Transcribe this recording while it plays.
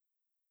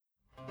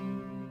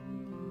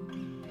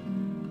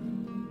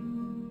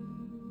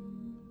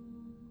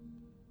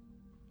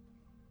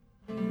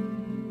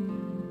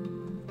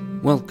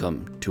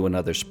Welcome to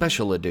another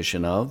special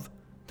edition of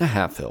the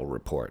Halfhill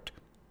Report.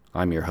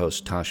 I'm your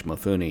host, Tosh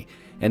Mafuni,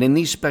 and in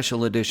these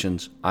special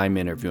editions, I'm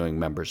interviewing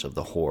members of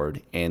the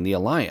Horde and the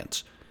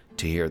Alliance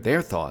to hear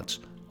their thoughts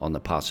on the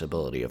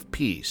possibility of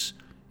peace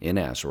in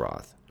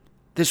Azeroth.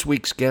 This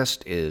week's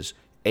guest is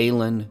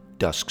Aeliyn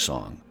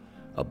Dusksong,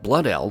 a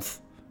blood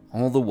elf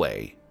all the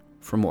way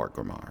from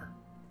Orgrimmar.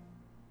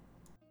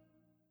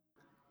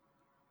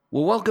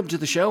 Well, welcome to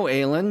the show,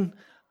 Aeliyn.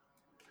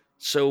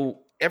 So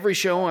every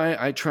show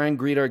I try and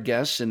greet our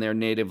guests in their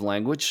native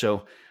language,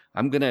 so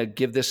I'm going to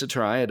give this a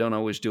try. I don't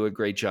always do a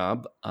great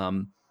job.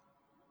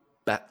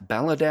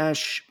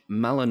 Baladash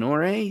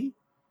Malinore?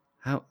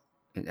 How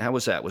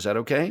was that? Was that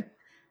okay?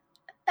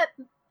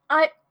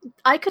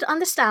 I could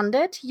understand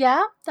it.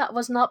 Yeah, that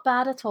was not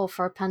bad at all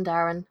for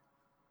Pandaren.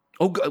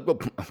 Oh,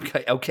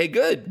 okay,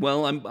 good.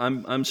 Well,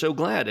 I'm so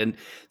glad, and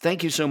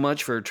thank you so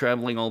much for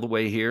traveling all the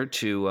way here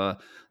to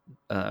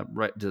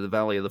right to the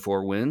Valley of the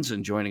Four Winds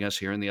and joining us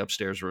here in the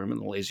upstairs room in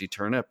the Lazy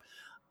Turnip.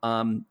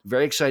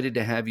 Very excited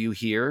to have you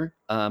here.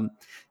 Why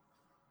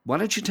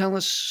don't you tell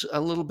us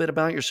a little bit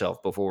about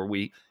yourself before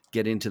we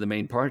get into the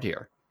main part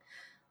here?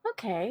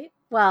 Okay,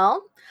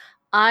 well,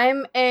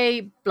 I'm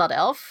a blood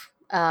elf,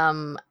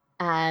 and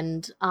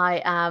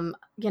I am,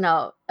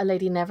 a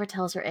lady never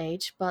tells her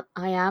age, but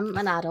I am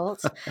an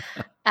adult.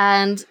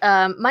 And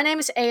my name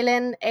is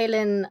Aeliyn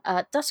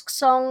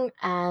Dusksong,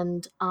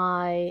 and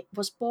I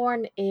was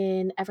born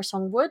in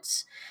Eversong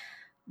Woods.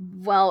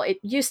 Well, it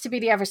used to be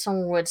the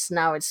Eversong Woods.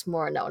 Now it's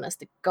more known as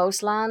the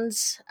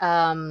Ghostlands.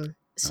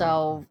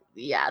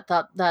 Yeah,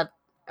 that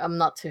I'm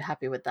not too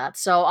happy with that.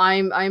 So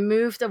I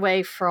moved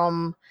away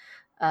from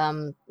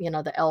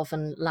the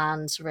elven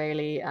lands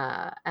really,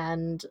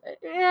 and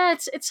yeah,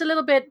 it's a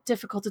little bit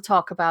difficult to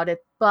talk about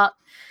it. But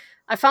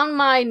I found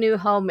my new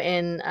home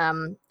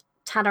in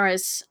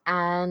Tannerus,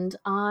 and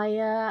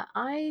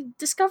I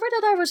discovered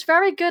that I was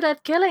very good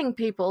at killing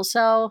people.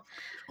 So,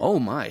 Oh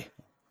my!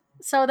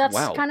 so that's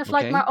Wow. kind of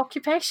like my Okay.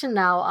 occupation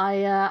now.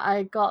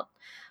 I got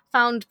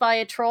found by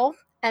a troll,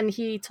 and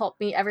he taught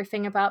me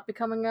everything about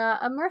becoming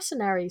a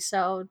mercenary.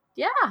 So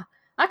yeah,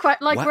 I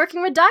quite like What?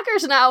 working with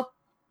daggers now.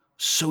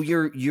 So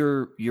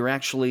you're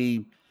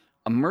actually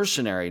a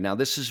mercenary. Now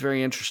this is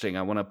very interesting.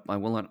 I want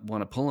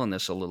to pull on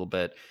this a little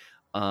bit.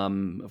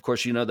 Of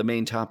course, the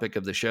main topic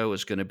of the show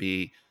is going to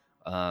be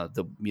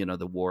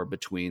the war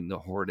between the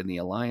Horde and the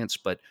Alliance.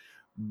 But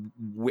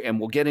and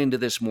we'll get into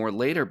this more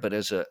later. But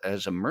as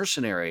a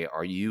mercenary,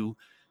 are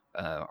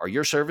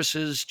your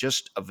services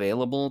just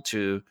available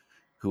to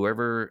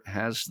whoever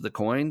has the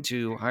coin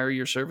to hire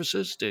your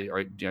services?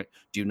 Do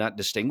you not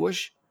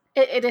distinguish?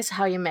 It is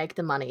how you make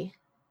the money,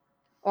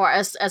 or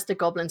as the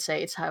goblins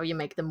say, it's how you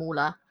make the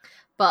moolah.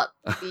 But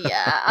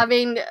yeah, I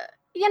mean,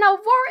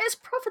 war is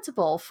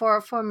profitable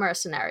for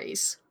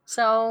mercenaries.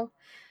 So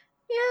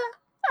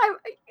yeah,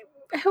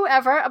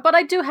 whoever. But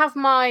I do have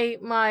my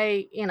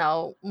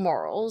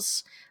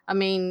morals. I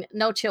mean,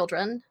 no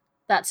children.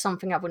 That's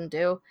something I wouldn't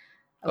do.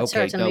 I would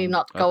Okay, certainly no,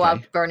 not go okay.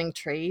 out burning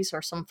trees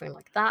or something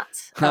like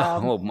that.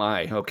 Oh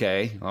my.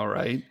 Okay. All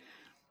right.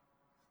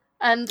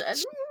 And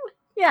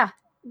yeah,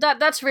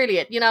 that's really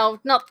it.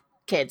 Not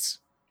kids.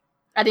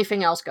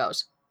 Anything else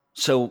goes.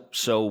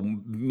 So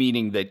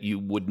meaning that you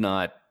would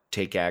not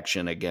take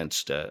action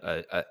against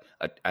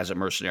as a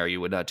mercenary,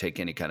 you would not take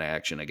any kind of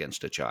action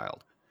against a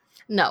child.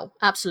 No,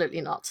 absolutely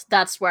not.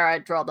 That's where I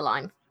draw the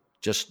line.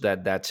 Just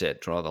that's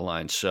it. Draw the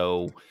line.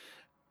 So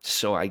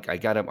I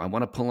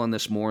want to pull on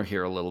this more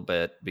here a little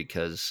bit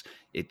because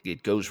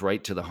it goes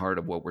right to the heart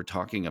of what we're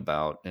talking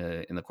about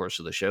in the course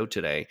of the show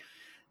today.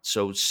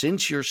 So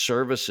since your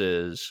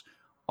services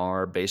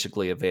are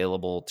basically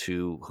available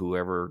to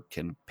whoever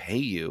can pay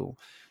you,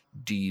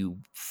 do you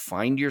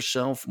find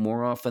yourself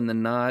more often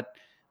than not?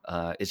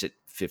 Is it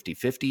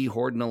 50-50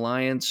 Horde and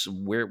Alliance?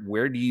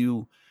 Where do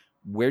you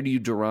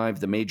derive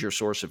the major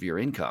source of your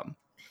income?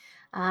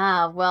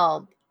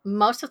 Well,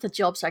 most of the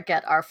jobs I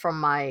get are from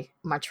my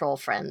troll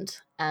friend,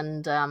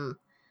 and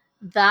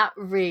that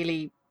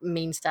really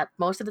means that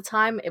most of the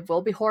time it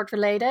will be horde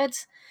related,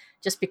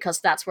 just because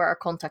that's where our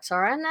contacts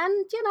are. And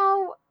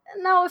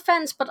no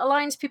offense, but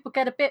alliance people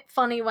get a bit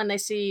funny when they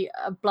see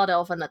a blood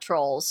elf and a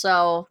troll.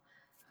 So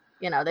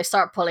they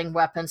start pulling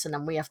weapons, and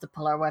then we have to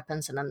pull our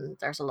weapons, and then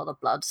there's a lot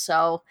of blood.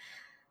 So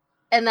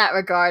in that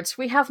regards,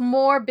 we have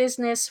more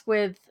business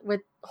with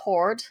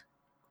horde,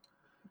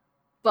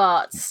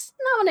 but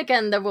now and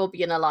again there will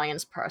be an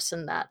alliance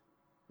person that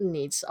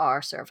needs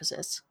our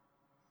services.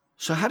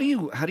 So how do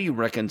you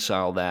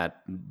reconcile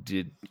that?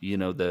 Did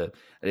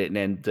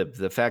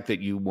the fact that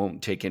you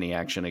won't take any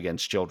action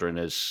against children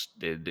is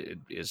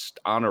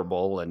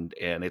honorable, and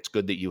it's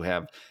good that you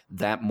have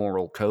that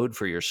moral code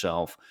for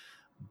yourself.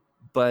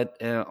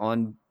 But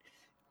on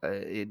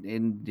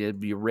in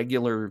your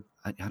regular,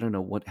 I don't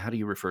know how do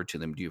you refer to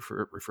them? Do you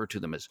refer to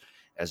them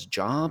as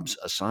jobs,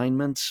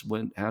 assignments?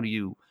 When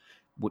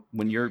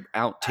you're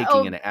out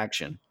taking Oh, an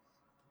action?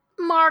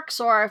 marks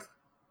or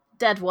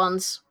dead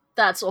ones.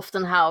 That's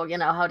often how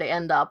they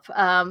end up.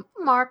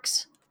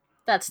 Marks.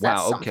 That's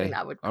Wow. something Okay.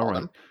 I would All call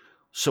right. them.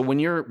 So when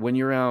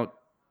you're out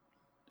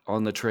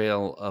on the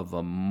trail of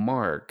a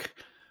mark.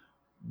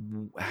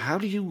 How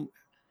do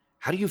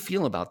you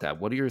feel about that?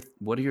 What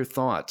are your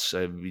thoughts?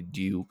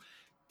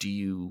 Do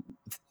you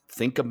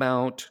think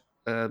about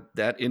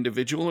that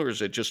individual, or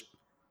is it just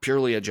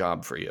purely a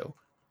job for you?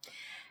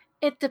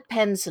 It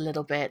depends a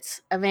little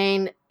bit. I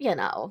mean,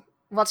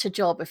 what's your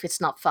job if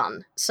it's not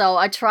fun? So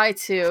I try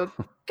to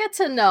get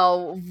to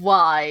know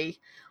why.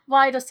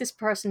 Why does this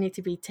person need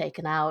to be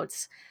taken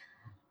out?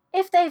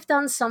 If they've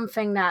done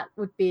something that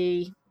would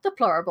be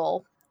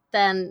deplorable,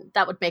 then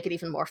that would make it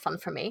even more fun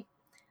for me.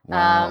 Um,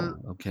 Wow.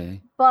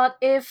 Okay. but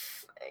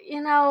if,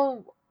 you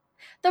know,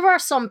 there are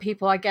some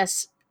people, I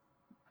guess,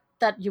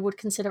 that you would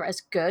consider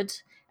as good,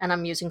 and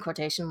I'm using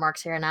quotation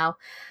marks here now,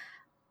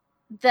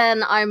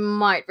 then I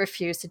might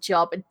refuse the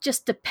job. It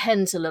just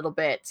depends a little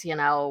bit,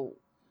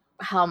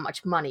 how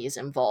much money is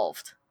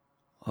involved.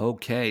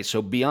 Okay.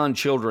 So beyond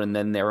children,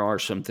 then there are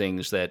some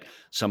things that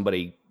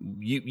somebody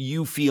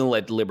you feel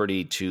at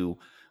liberty to.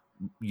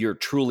 You're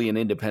truly an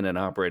independent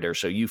operator,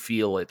 so you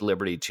feel at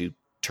liberty to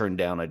turn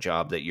down a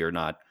job that you're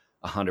not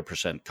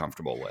 100%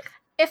 comfortable with.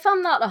 If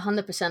I'm not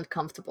 100%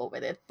 comfortable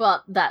with it,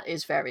 but that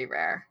is very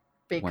rare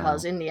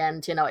because Wow. in the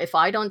end, if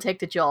I don't take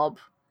the job,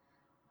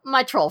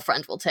 my troll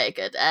friend will take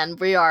it, and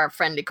we are a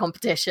friendly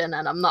competition,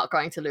 and I'm not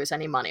going to lose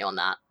any money on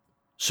that.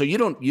 So you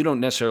don't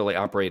necessarily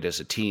operate as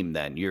a team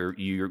then. You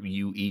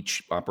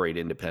each operate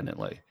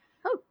independently.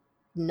 Oh,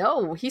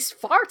 no, he's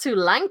far too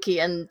lanky,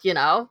 and,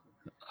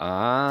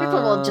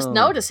 people will just Ah.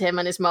 notice him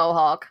and his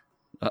mohawk.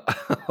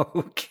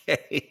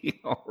 Okay.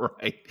 All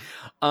right.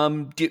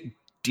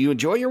 Do you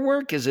enjoy your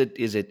work? Is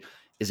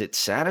it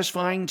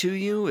satisfying to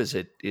you?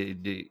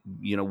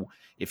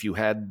 If you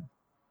had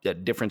a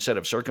different set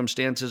of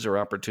circumstances or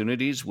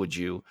opportunities, would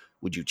you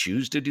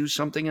choose to do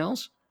something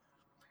else?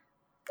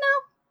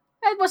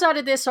 It was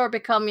either this or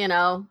become,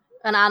 an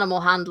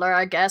animal handler,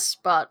 I guess,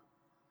 but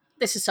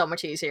this is so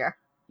much easier.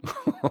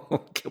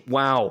 Okay,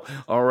 wow.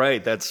 All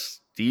right. That's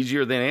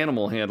easier than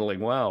animal handling.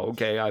 Wow.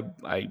 Okay.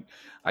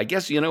 I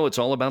guess it's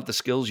all about the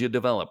skills you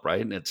develop,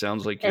 right? And it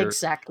sounds like your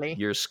Exactly.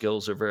 your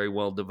skills are very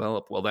well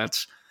developed. Well,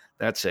 that's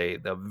a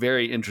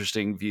very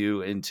interesting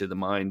view into the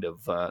mind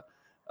of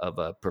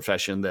a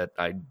profession that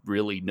I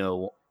really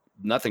know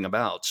nothing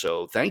about.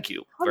 So thank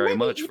you Or very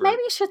much maybe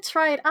for. you should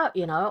try it out.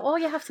 All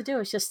you have to do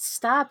is just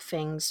stab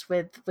things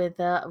with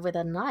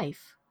a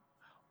knife.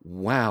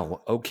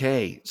 Wow.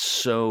 Okay.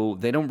 So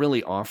they don't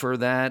really offer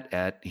that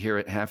at here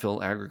at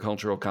Halfhill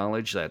Agricultural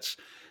College. That's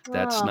Oh,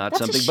 not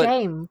that's a something. But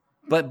shame.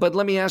 but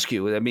let me ask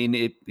you. I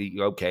mean,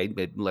 okay.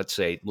 Let's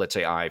say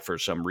I for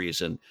some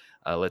reason,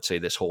 let's say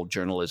this whole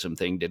journalism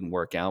thing didn't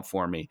work out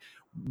for me.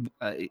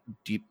 Uh,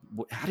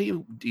 how do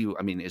you?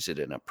 I mean, is it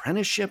an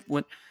apprenticeship?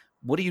 What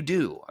do you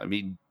do? I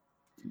mean,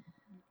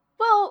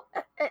 Well,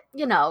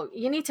 you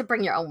need to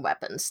bring your own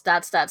weapons.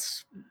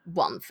 That's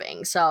one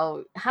thing.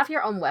 So have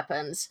your own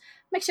weapons.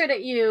 Make sure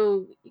that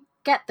you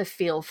get the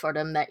feel for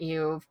them. That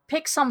you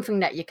pick something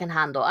that you can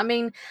handle. I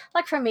mean,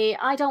 like for me,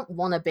 I don't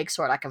want a big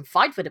sword. I can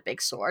fight with a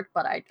big sword,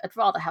 but I'd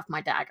rather have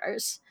my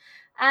daggers.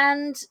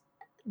 And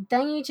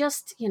then you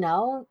just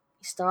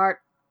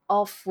start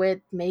off with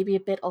maybe a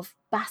bit of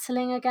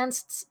battling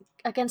against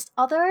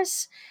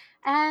others.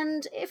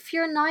 And if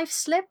your knife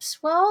slips,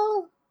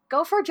 well,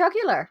 go for a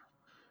jugular.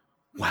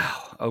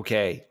 wow.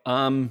 Okay.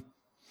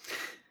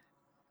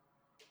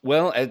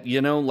 Well,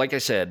 like I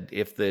said,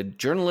 if the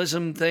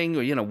journalism thing,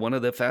 one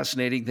of the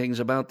fascinating things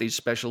about these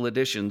special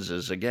editions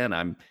is,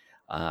 again,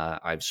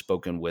 I've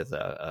spoken with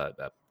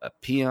a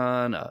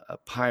peon, a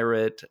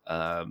pirate.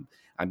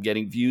 I'm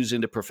getting views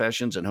into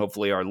professions, and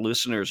hopefully, our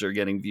listeners are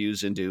getting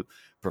views into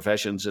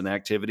professions and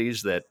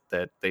activities that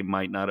they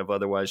might not have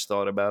otherwise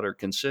thought about or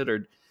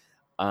considered.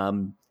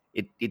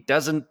 It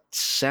doesn't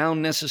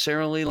sound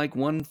necessarily like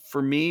one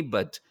for me,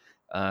 but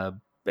uh,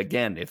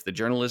 again, if the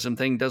journalism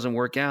thing doesn't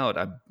work out,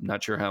 I'm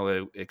not sure how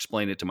to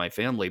explain it to my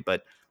family.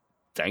 But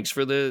thanks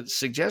for the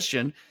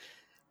suggestion.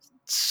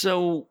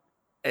 So,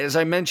 as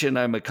I mentioned,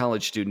 I'm a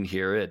college student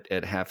here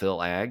at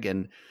Halfhill Ag,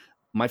 and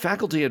my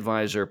faculty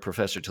advisor,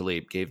 Professor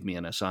Talib, gave me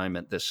an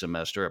assignment this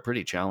semester, a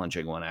pretty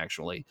challenging one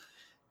actually,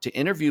 to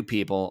interview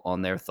people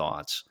on their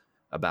thoughts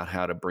about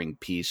how to bring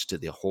peace to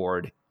the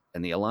Horde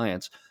and the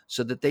Alliance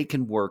so that they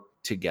can work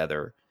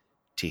together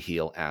to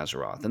heal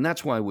Azeroth. And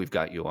that's why we've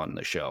got you on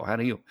the show. How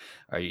do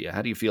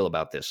you feel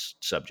about this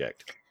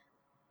subject?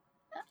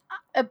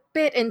 A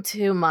bit in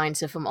two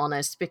minds, if I'm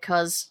honest,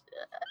 because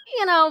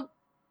you know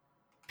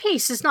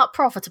peace is not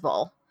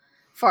profitable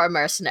for a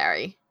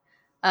mercenary.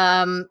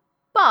 Um,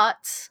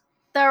 but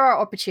there are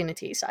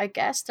opportunities. I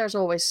guess there's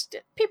always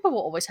people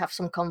will always have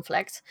some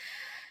conflict.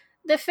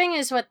 The thing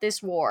is with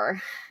this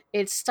war,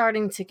 it's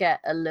starting to get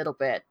a little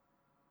bit,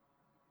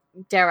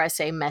 dare I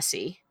say,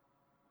 messy,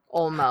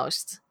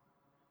 almost.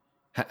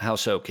 How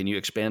so? Can you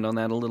expand on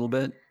that a little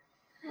bit?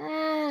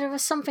 There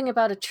was something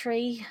about a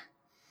tree.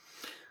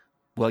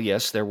 Well,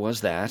 yes, there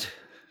was that.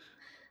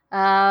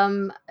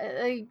 Not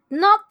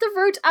the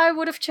route I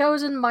would have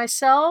chosen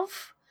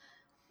myself,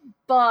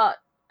 but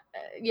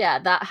yeah,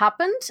 that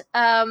happened.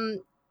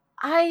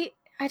 I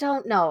I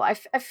don't know. I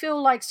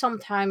feel like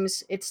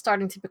sometimes it's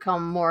starting to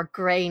become more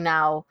gray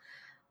now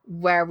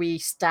where we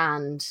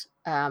stand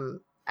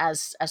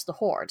as the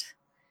Horde.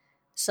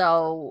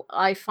 So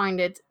I find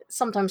it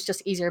sometimes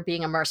just easier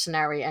being a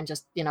mercenary and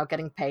just,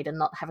 getting paid and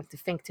not having to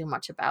think too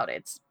much about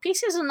it.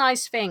 Peace is a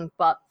nice thing,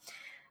 but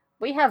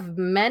we have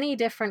many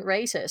different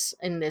races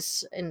in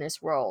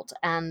this world,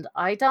 and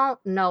I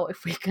don't know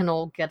if we can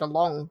all get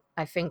along.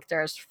 I think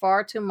there's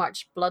far too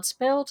much blood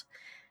spilled,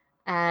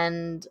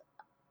 and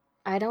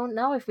I don't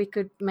know if we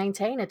could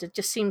maintain it. It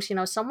just seems,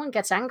 someone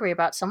gets angry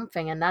about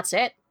something and that's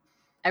it.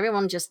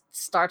 Everyone just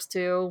starts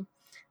to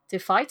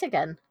fight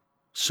again.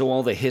 So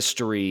all the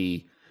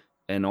history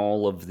and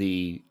all of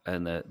the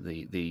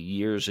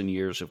years and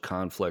years of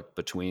conflict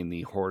between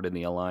the Horde and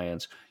the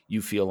Alliance,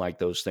 you feel like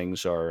those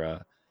things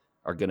are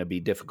going to be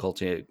difficult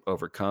to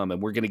overcome,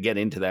 and we're going to get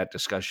into that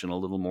discussion a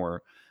little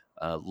more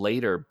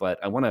later. But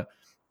I want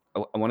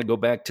to go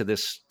back to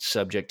this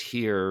subject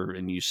here,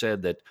 and you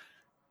said that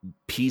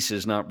peace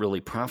is not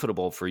really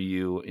profitable for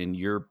you in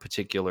your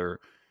particular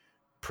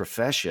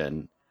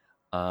profession,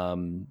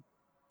 um,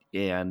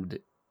 and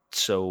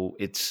so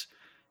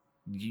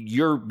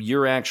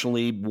you're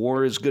actually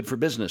war is good for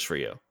business for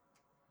you.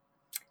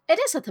 It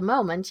is at the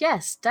moment,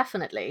 yes,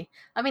 definitely.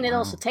 I mean, it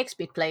also Wow. takes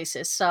me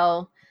places,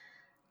 so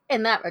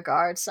in that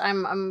regards,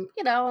 I'm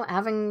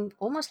having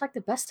almost like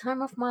the best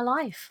time of my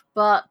life.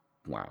 But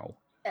Wow.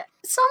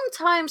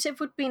 sometimes it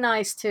would be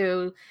nice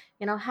to,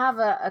 have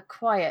a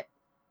quiet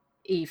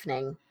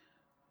evening So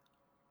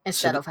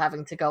instead th- of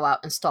having to go out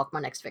and stalk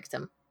my next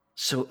victim.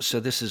 so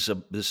this is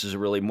a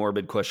really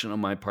morbid question on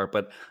my part,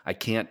 but I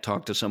can't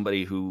talk to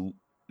somebody who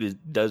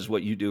does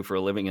what you do for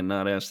a living and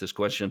not ask this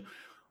question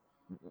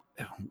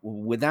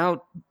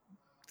without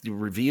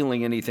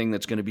revealing anything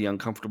that's going to be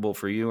uncomfortable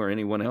for you or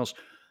anyone else.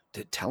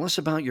 Tell us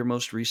about your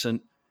most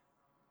recent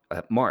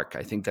mark.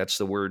 I think that's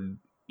the word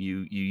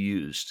you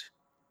used.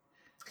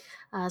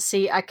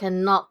 See, I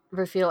cannot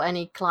reveal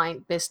any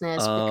client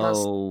business because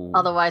Oh,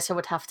 otherwise I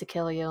would have to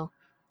kill you.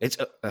 it's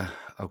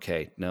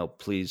okay. No,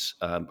 please.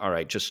 All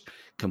right, just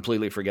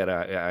completely forget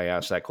I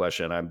asked that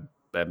question.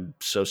 I'm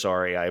so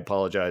sorry. I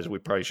apologize. We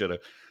probably should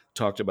have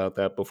talked about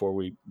that before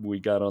we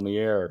got on the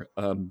air.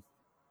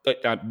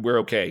 But we're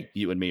okay,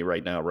 you and me,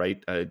 right now,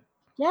 right?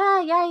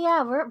 Yeah, yeah,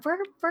 yeah. We're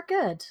good. We're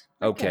good.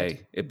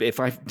 Okay. If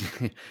I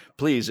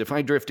please, if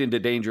I drift into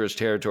dangerous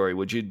territory,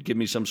 would you give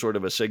me some sort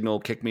of a signal,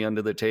 kick me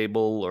under the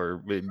table,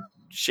 or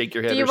shake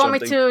your Do head you or want me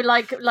something? to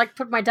like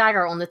put my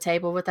dagger on the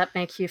table? Would that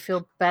make you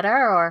feel better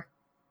or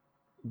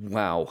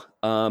Wow.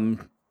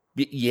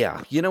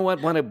 Yeah. You know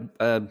what? Want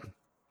to?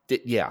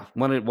 Yeah.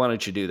 Why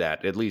don't you do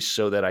that at least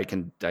so that I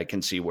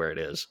can see where it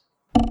is.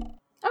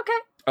 okay?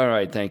 All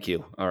right. Thank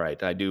you. All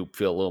right. I do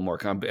feel a little more.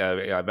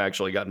 I've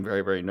actually gotten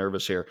very very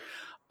nervous here.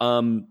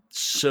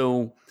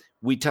 So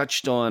we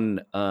touched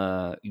on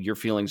your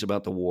feelings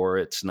about the war.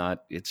 It's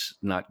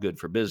not good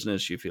for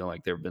business. You feel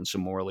like there have been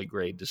some morally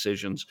gray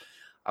decisions.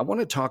 I want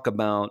to talk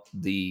about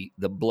the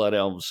Blood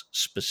Elves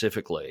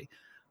specifically,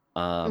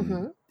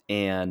 Mm-hmm.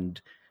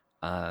 and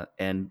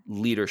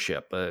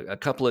leadership. A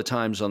couple of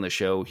times on the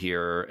show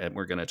here, and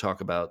we're going to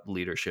talk about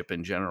leadership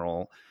in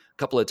general. A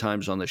couple of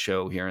times on the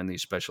show here in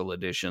these special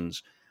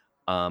editions,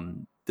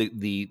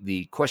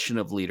 the question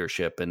of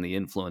leadership and the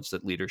influence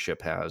that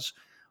leadership has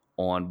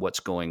on what's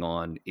going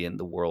on in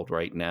the world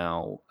right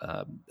now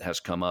has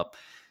come up.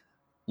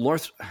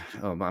 Lorth,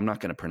 oh, I'm not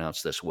going to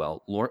pronounce this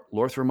well.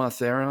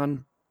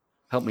 Lorthramotheron,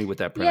 help me with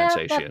that Yeah,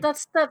 pronunciation.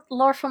 that's that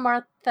Lord from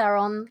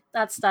Artheron.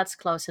 That's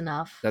close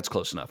enough. That's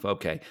close enough.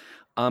 Okay.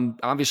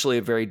 Obviously,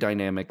 a very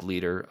dynamic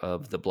leader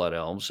of the Blood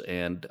Elves,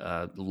 and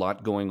a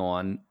lot going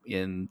on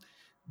in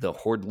the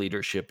Horde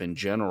leadership in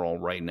general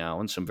right now,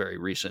 and some very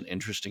recent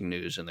interesting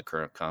news in the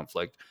current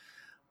conflict.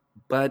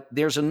 But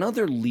there's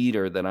another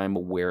leader that I'm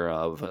aware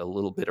of, a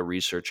little bit of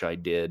research I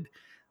did.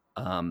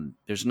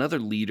 There's another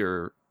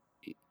leader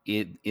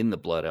in the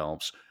Blood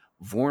Elves,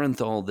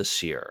 Vorenthal the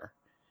Seer.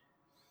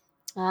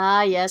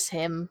 Ah, yes,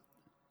 him.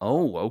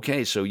 Oh,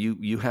 okay. So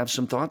you have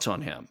some thoughts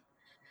on him.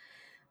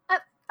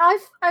 I,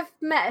 I've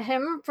met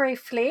him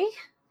briefly.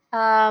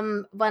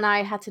 When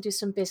I had to do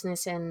some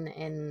business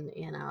in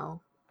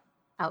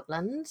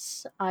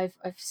Outlands, I've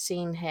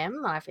seen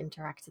him. I've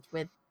interacted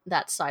with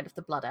that side of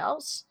the Blood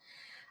Elves.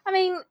 I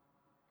mean,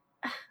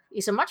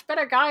 he's a much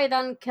better guy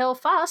than Kill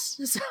Fuss,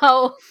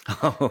 so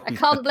Oh, I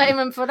can't blame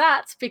him for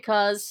that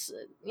because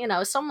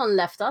someone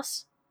left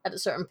us at a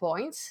certain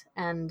point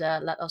and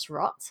let us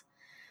rot.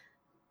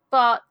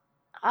 But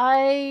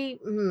I,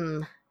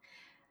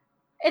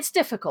 it's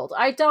difficult.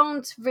 I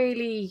don't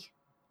really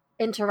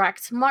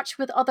interact much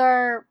with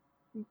other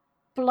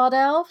blood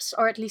elves,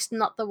 or at least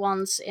not the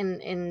ones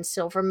in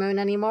Silver Moon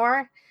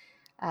anymore.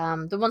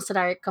 The ones that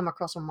I come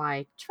across on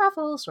my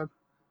travels or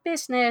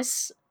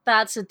business,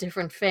 that's a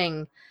different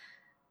thing.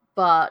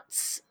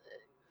 But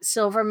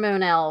Silver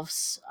Moon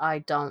elves, I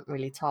don't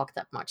really talk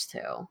that much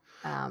to.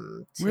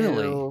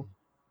 really?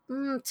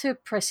 Too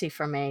prissy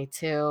for me.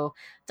 Too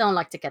don't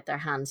like to get their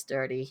hands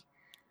dirty.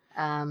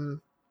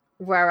 Um,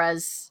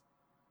 whereas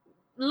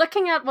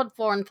looking at what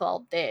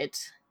Vornthal did,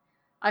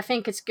 I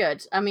think it's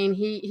good. I mean,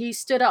 he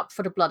stood up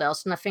for the Blood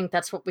Elves, and I think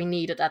that's what we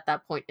needed at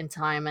that point in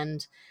time.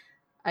 And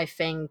I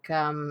think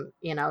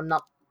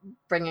not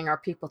bringing our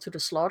people to the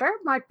slaughter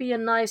might be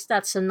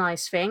that's a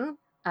nice thing,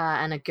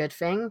 and a good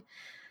thing.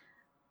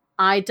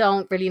 I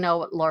don't really know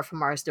what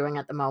Lor'Famar is doing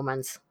at the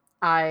moment.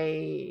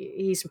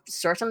 He's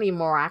certainly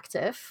more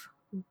active,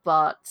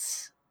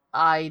 but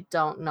I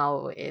don't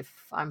know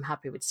if I'm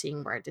happy with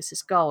seeing where this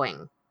is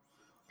going.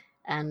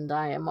 And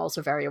I am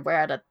also very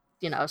aware that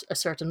a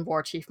certain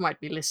war chief might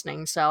be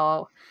listening,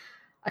 so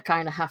I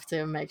kind of have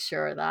to make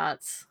sure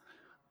that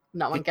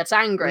no one It, gets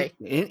angry.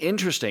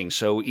 interesting.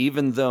 So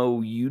even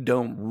though you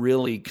don't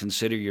really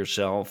consider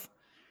yourself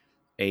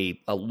a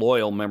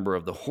loyal member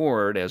of the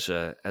Horde as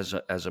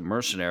a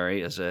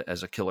mercenary, as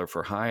a killer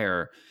for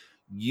hire,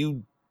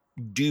 you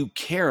do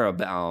care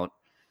about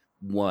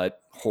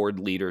what Horde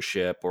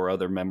leadership or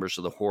other members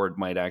of the Horde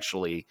might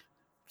actually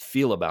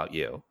feel about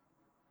you.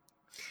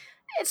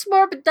 It's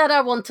more that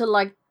I want to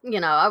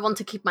I want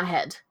to keep my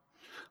head.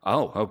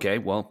 Oh, okay.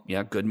 Well,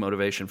 yeah, good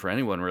motivation for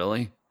anyone,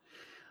 really.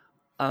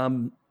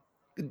 Um,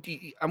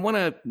 I want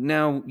to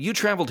now. You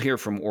traveled here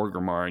from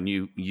Orgrimmar, and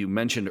you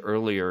mentioned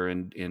earlier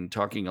in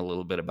talking a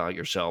little bit about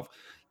yourself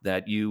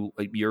that you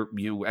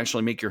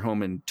actually make your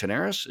home in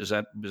Tenaris. Is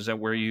that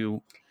where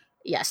you?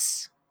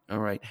 Yes. All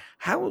right.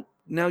 How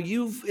now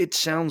you've? It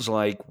sounds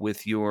like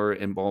with your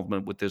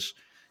involvement with this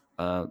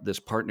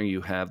partner you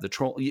have, the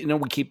troll. We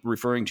keep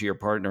referring to your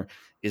partner.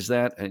 Is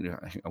that? And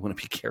I want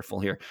to be careful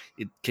here.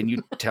 Can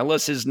you tell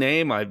us his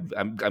name?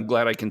 I'm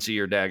glad I can see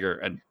your dagger.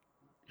 And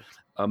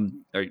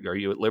are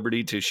you at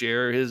liberty to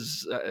share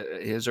his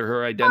or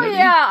her Oh identity?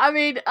 yeah, I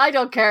mean, I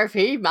don't care if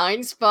he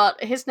minds,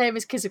 but his name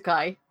is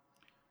Kizukai.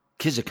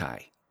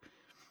 Kizukai.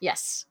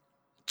 Yes.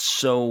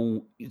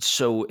 So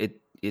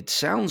it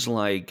sounds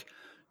like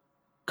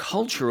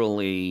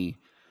culturally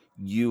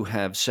you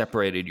have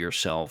separated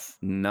yourself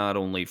not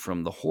only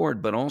from the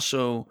Horde but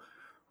also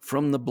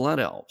from the Blood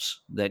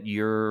Elves.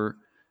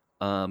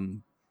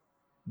 Um,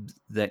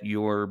 that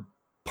you're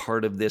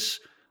part of this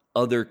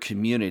other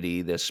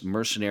community, this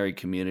mercenary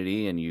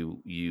community, and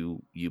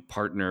you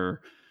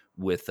partner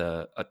with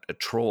a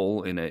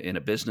troll in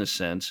a business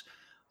sense.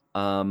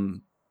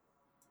 Um,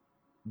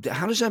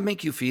 how does that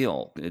make you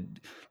feel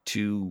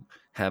to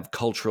have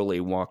culturally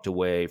walked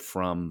away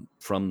from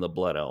the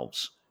Blood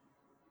Elves?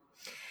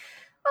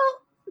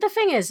 Well, the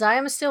thing is, I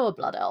am still a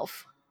blood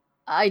elf.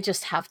 I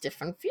just have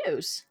different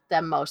views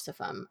than most of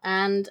them,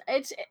 and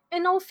it's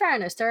in all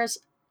fairness, there's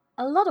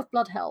a lot of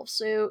blood elves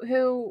who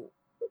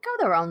go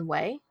their own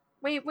way.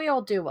 We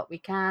all do what we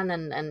can,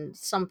 and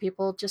some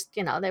people just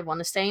they want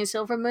to stay in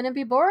Silvermoon and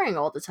be boring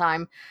all the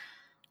time.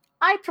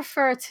 I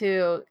prefer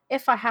to,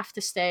 if I have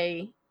to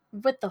stay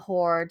with the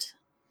Horde,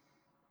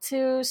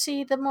 to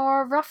see the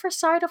more rougher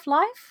side of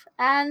life,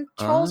 and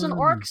trolls and Ah,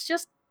 orcs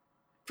just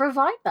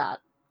provide that.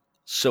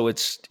 so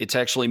it's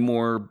actually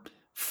more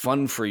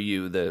fun for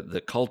you.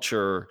 The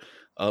culture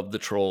of the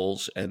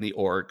trolls and the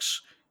orcs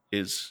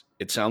is.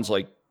 It sounds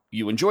like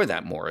you enjoy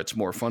that more. It's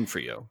more fun for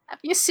you. Have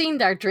you seen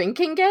their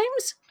drinking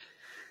games?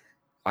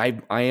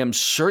 I am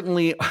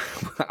certainly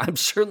I'm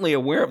certainly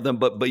aware of them,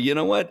 but you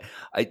know what?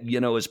 As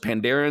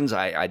Pandarans,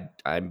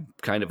 I'm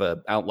kind of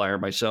a outlier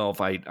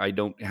myself. I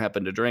don't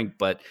happen to drink,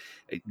 but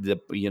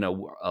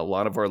a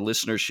lot of our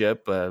listenership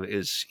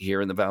is here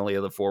in the Valley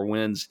of the Four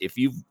Winds. If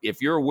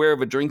you're aware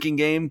of a drinking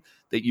game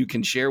that you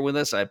can share with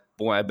us, I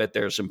bet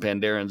there are some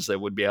Pandarans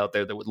that would be out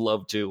there that would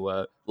love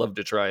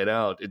to try it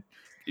out. Do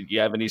you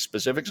have any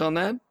specifics on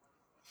that?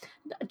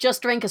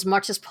 Just drink as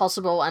much as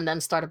possible and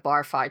then start a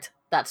bar fight.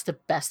 That's the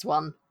best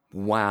one.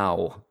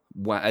 Wow.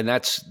 Wow, and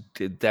that's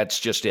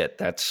just it.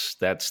 That's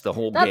the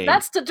whole That game.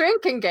 that's the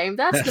drinking game.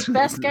 That's the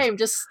best game.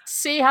 Just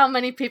see how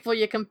many people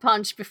you can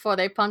punch before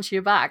they punch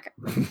you back.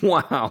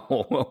 Wow.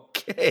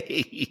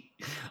 Okay.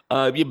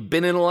 You've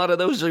been in a lot of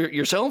those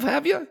yourself,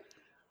 have you?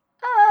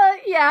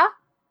 Yeah,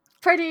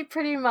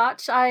 pretty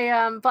much.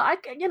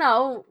 But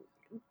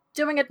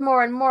doing it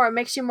more and more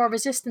makes you more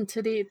resistant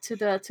to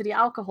the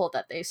alcohol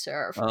that they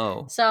serve.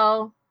 Oh.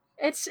 So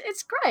it's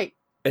great.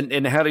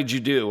 And how did you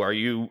do? Are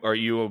you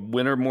a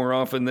winner more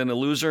often than a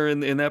loser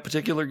in that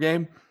particular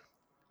game?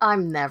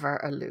 I'm never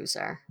a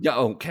loser. Yeah.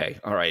 Okay.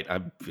 All right.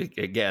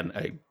 Again.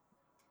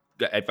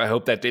 I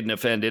hope that didn't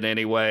offend in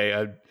any way.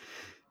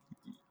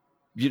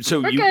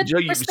 So We're good.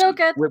 We're still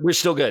good. we're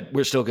still good.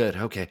 We're still good.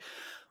 Okay.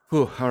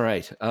 Whew, all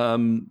right.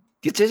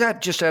 Is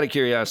that just out of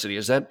curiosity?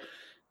 Is that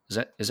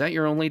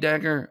your only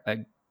dagger?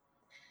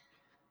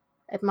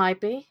 It might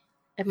be.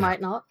 It Yeah.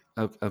 might not.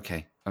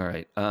 Okay. All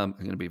right. I'm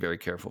going to be very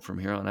careful from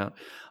here on out.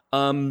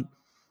 Um,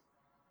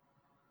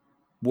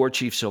 War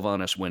Chief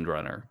Sylvanas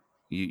Windrunner.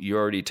 You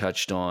already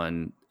touched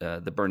on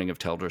the burning of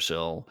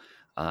Teldrassil,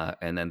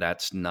 and then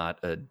that's not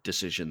a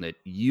decision that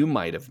you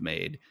might have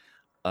made.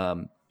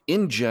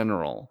 In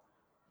general,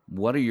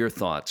 what are your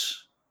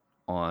thoughts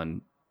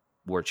on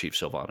War Chief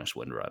Sylvanas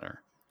Windrunner?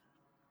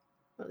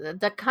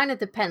 That kind of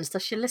depends.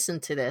 Does she listen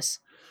to this?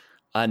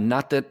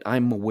 Not that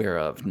I'm aware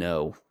of.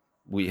 No,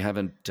 we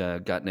haven't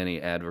gotten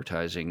any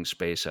advertising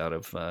space out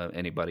of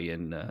anybody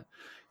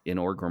in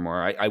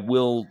Orgrimmar. I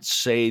will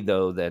say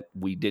though that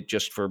we did,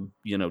 just for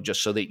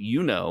just so that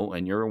you know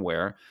and you're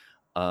aware,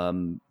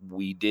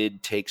 we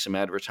did take some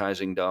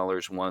advertising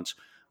dollars once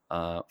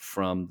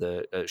from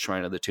the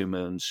Shrine of the Two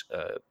Moons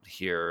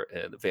here,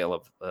 the Vale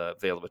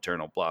of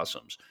Eternal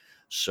Blossoms.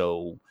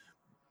 So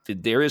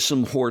there is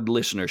some Horde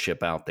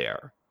listenership out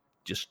there. Oh,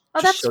 Just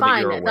that's so that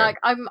fine. you're aware. Like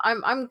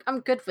I'm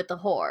good with the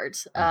horde.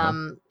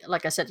 Uh-huh.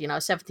 Like I said,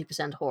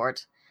 70%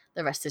 horde.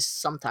 The rest is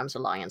sometimes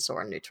alliance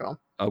or neutral.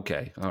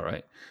 Okay. All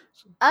right.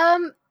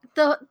 Um,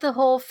 the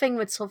whole thing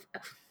with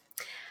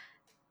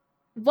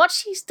what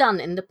she's done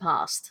in the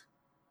past,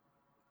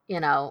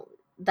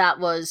 that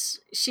was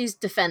she's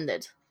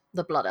defended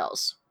the Blood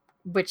Elves,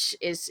 which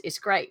is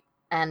great,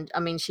 and I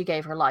mean she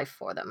gave her life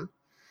for them.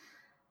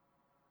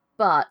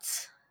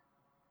 But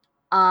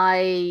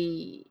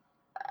I,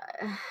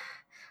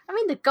 I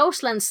mean the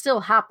Ghostland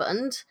still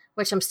happened,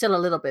 which I'm still a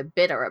little bit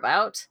bitter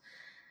about,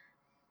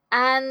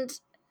 and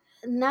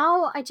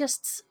now I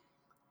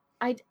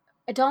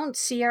I don't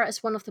see her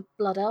as one of the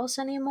Blood Elves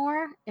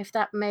anymore. If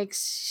that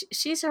makes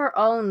she's her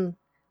own.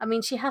 I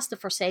mean, she has the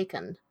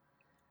Forsaken,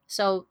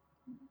 so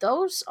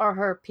those are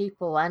her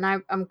people, and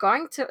I'm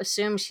going to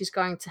assume she's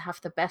going to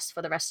have the best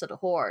for the rest of the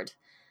horde.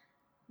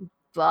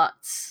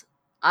 But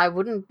I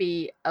wouldn't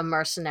be a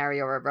mercenary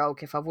or a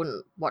rogue if I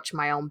wouldn't watch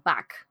my own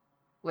back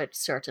with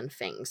certain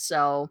things.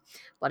 So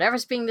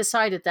whatever's being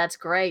decided, that's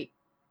great.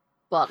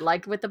 But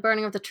like with the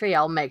burning of the tree,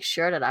 I'll make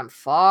sure that I'm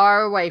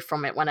far away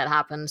from it when it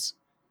happens.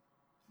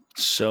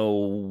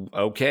 So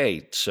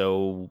okay,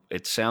 so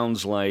it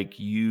sounds like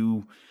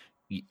you,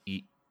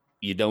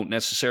 you don't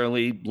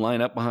necessarily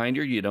line up behind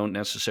her. You don't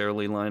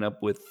necessarily line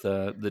up with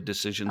the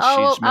decisions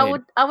Oh, she's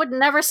made. I would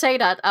never say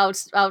that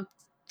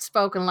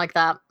outspoken like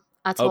that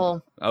at Oh,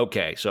 all.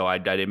 okay. So I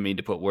didn't mean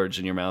to put words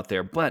in your mouth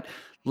there, but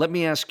let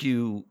me ask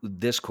you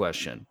this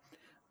question: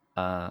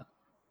 uh,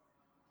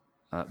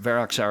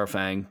 Varrock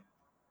Sarafang,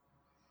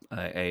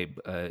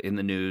 in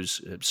the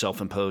news,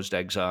 self-imposed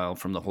exile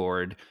from the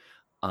Horde.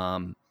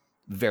 Um,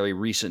 Very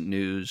recent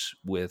news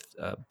with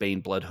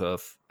Bane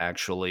Bloodhoof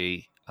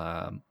actually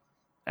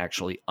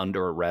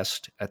under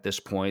arrest at this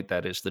point.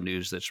 That is the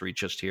news that's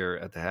reached us here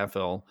at the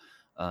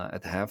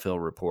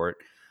Halfhill report.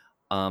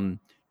 Um,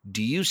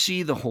 do you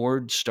see the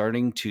Horde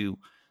starting to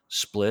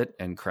split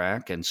and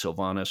crack, and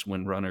Sylvanas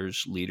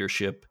Windrunner's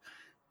leadership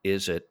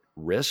is at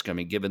risk? I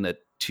mean, given that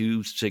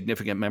two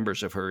significant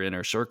members of her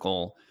inner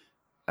circle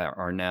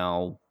are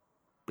now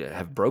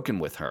have broken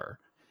with her,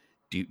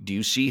 do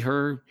you see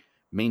her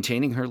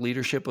maintaining her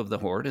leadership of the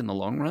Horde in the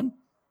long run?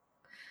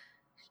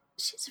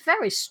 She's a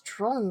very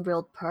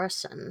strong-willed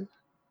person.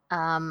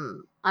 I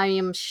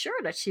am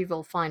sure that she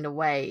will find a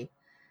way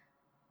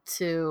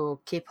to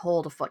keep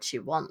hold of what she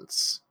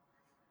wants.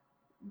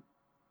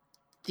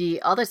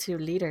 The other two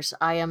leaders,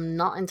 I am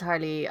not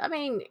entirely. I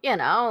mean,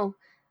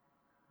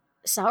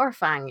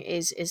 Sourfang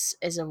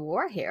is a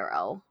war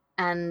hero,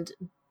 and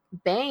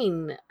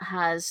Bane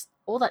has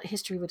all that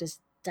history with his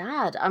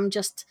dad. I'm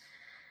just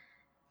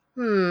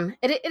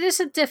it is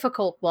a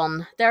difficult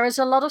one. There is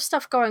a lot of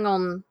stuff going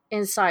on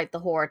inside the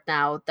Horde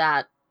now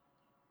that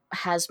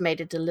has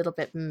made it a little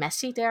bit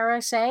messy, dare I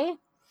say.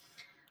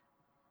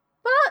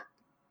 But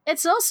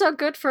it's also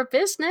good for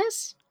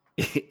business.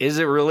 Is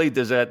it really?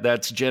 Does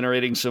that's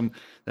generating some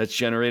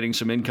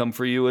income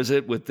for you? Is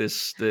it, with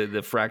this the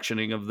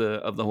fractioning of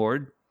the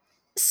Horde?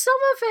 Some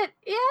of it,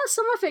 yeah,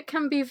 some of it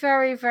can be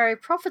very, very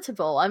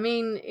profitable. I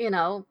mean,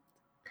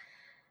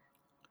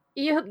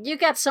 you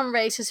get some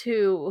races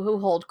who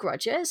hold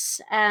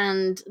grudges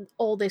and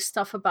all this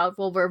stuff about,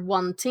 well, we're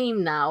one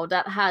team now,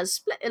 that has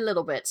split a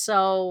little bit,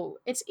 so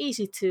it's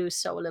easy to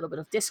sow a little bit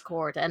of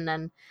discord, and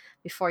then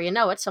before you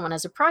know it, someone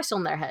has a price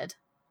on their head.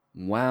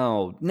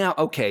 Wow. Now,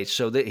 okay,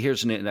 so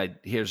here's an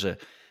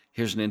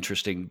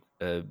interesting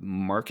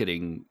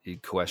marketing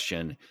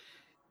question.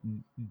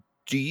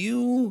 Do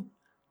you,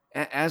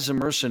 as a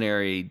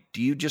mercenary,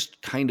 do you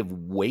just kind of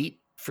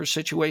wait for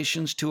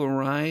situations to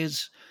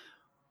arise,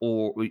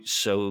 or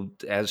so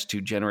as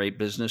to generate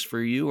business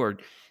for you, or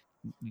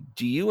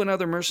do you and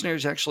other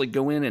mercenaries actually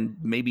go in and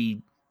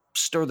maybe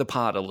stir the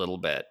pot a little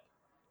bit?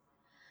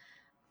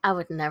 I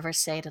would never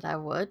say that I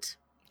would,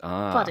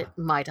 but it Ah,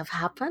 might have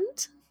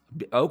happened.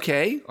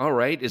 okay, all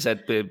right. Is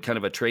that kind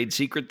of a trade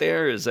secret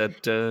there? Is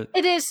that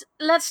It is,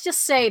 let's just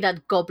say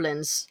that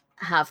goblins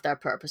have their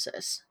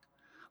purposes,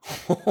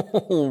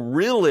 oh,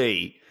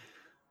 really?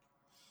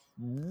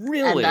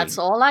 and that's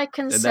Really? all I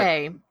can And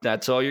say.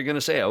 that's all you're going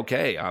to say?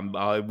 Okay, I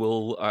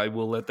will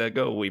let that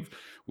go.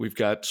 We've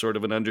got sort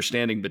of an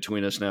understanding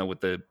between us now,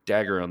 with the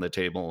dagger on the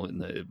table in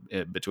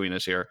the between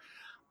us here.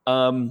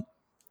 Um,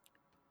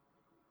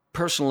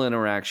 Personal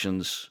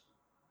interactions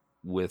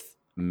with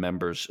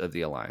members of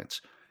the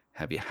alliance.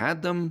 Have you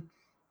had them?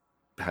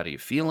 How do you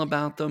feel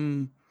about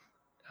them?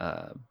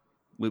 Uh,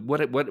 It's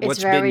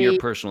what's been your very,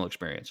 personal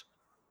experience?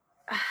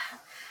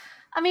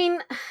 I mean,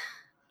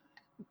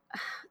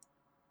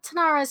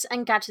 Tanaris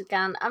and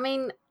Gadgetgan, I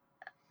mean,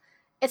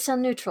 it's a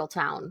neutral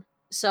town,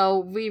 so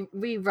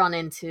we run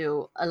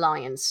into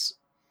Alliance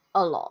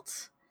a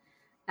lot,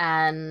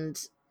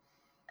 and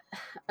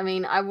I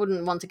mean, I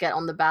wouldn't want to get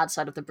on the bad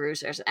side of the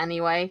bruisers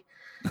anyway,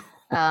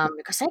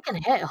 because they can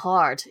hit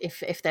hard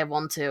if they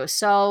want to.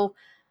 So,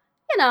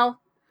 you know,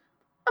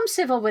 I'm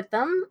civil with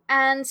them,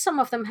 and some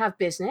of them have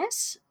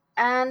business.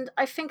 And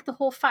I think the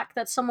whole fact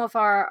that some of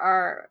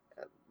our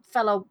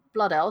fellow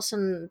blood elves,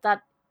 and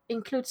that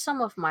includes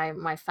some of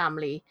my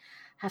family,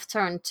 have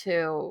turned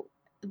to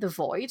the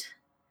void,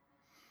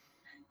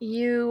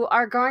 you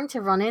are going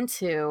to run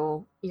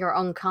into your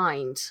own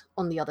kind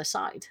on the other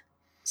side.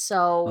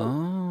 So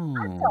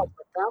I've dealt Oh.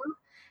 with them.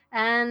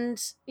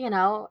 And,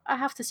 I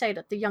have to say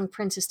that the young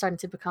prince is starting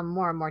to become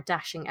more and more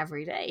dashing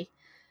every day.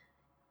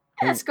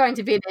 It's Oh, going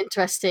to be an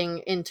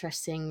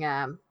interesting,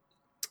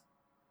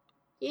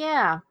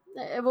 yeah,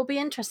 it will be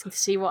interesting to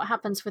see what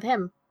happens with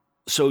him.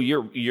 so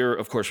you're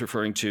of course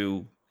referring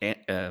to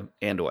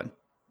Anduin.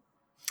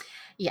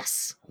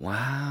 Yes.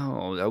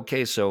 Wow.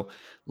 Okay, so a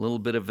little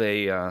bit of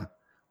a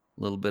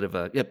little bit of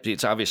a yep.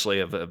 It's obviously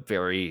of a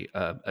very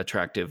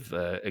attractive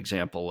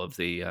example of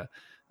the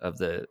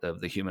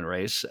human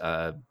race.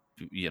 Of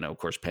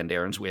course,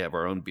 Pandarans, we have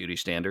our own beauty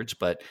standards,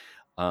 but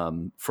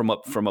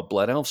from a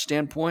blood elf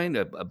standpoint,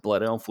 a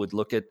blood elf would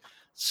look at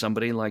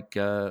somebody like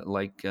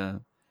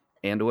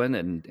Anduin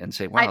and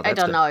say, I, "Wow, I that's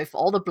don't a know if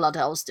all the blood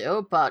elves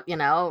do, but,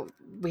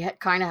 we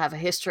kind of have a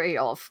history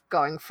of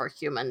going for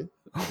human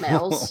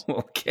males.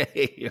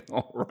 okay,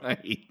 all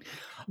right."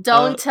 Uh,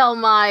 Don't tell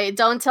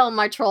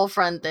my troll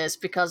friend this,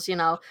 because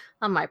I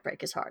might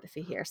break his heart if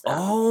he hears that.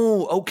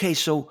 okay,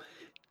 so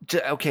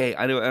okay,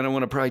 I don't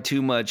want to pry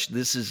too much.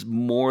 This is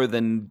more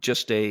than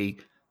just a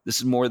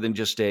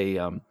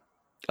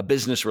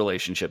business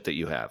relationship that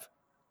you have.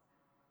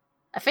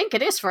 I think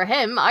it is for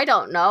him. I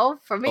don't know.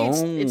 For me,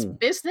 it's Oh.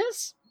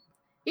 business.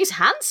 He's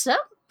handsome,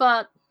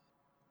 but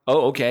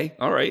Oh, okay.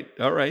 All right.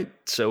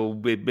 So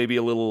maybe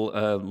a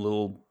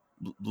little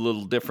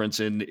difference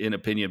in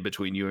opinion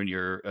between you and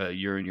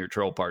your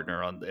troll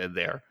partner on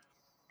there.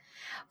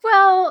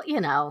 well,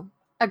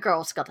 a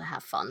girl's got to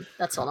have fun.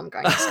 That's all I'm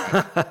going to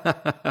say.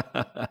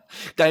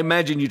 I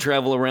imagine you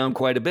travel around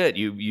quite a bit.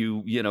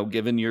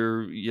 Given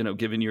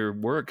your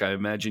work, I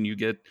imagine you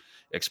get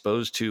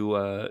exposed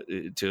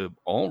to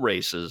all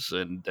races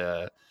and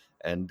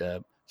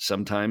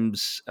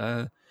sometimes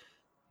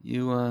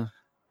you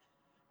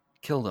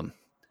kill them.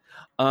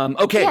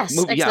 Okay, Yes,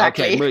 yeah,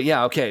 okay, exactly.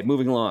 yeah, okay.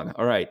 Moving along.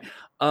 All right.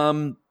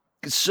 Um,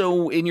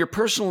 so, in your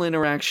personal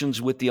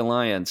interactions with the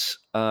alliance,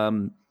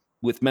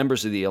 with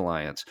members of the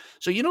alliance,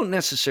 so you don't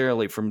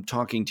necessarily, from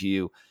talking to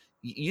you,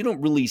 you don't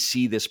really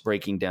see this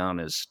breaking down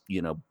as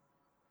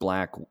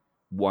black,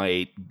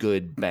 white,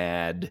 good,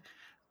 bad,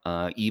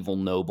 evil,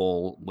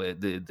 noble.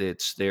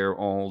 It's they're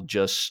all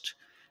just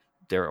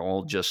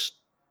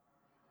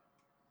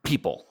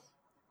people.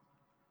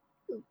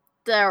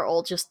 They're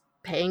all just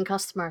paying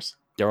customers.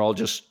 They're all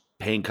just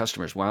paying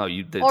customers. Wow, Or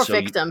so you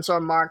victims or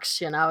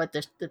marks,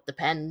 it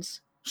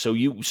depends. So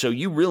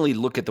you really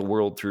look at the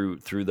world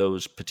through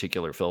those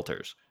particular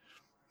filters.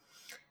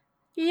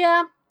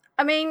 Yeah.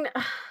 I mean,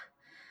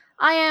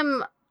 I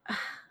am.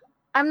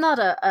 I'm not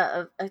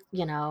I'm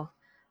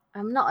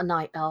not a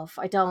night elf.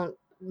 I don't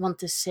want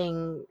to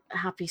sing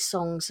happy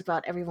songs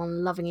about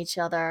everyone loving each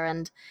other,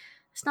 and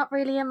it's not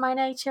really in my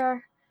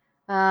nature.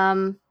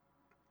 Um,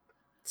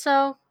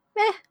 so,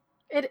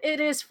 it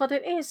is what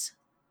it is.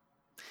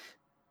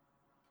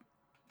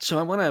 So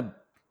I want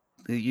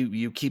to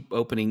you keep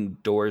opening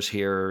doors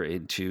here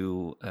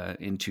into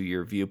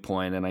your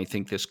viewpoint, and I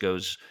think this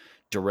goes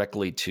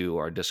directly to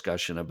our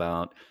discussion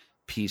about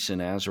peace in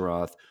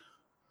Azeroth.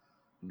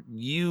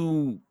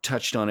 You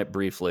touched on it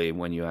briefly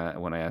when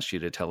I asked you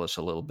to tell us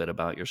a little bit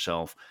about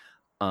yourself.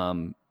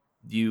 Um,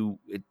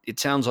 it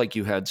sounds like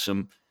you had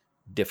some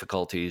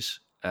difficulties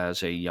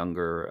as a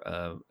younger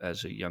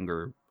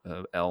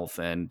elf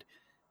and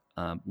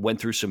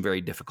went through some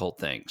very difficult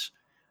things,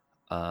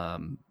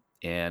 um,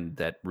 and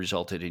that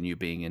resulted in you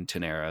being in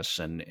Teneris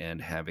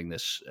and having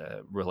this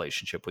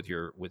relationship with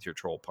your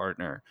troll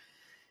partner.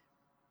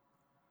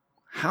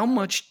 How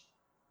much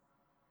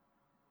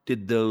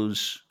did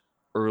those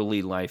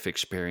early life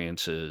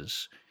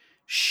experiences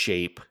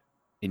shape,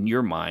 in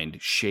your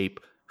mind, shape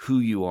who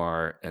you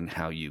are and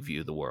how you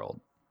view the world?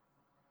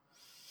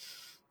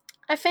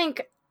 I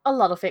think a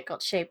lot of it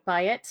got shaped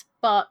by it,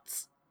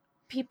 but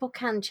people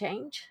can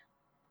change.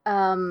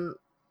 Um,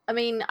 I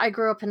mean, I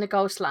grew up in the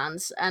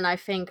Ghostlands, and I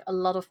think a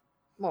lot of,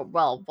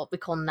 well, what we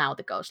call now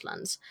the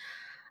Ghostlands.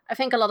 I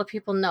think a lot of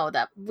people know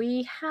that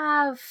we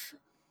have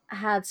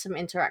had some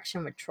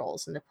interaction with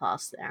trolls in the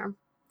past there,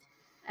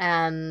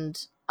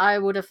 and I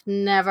would have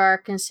never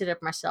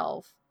considered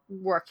myself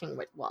working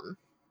with one.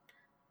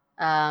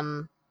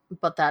 Um,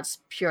 but that's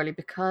purely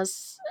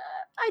because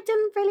I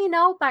didn't really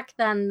know back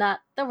then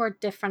that there were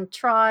different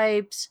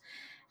tribes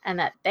and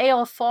that they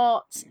all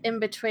fought in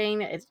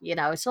between.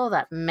 It's all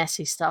that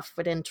messy stuff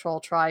within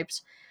troll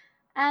tribes.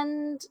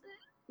 And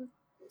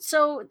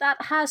so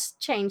that has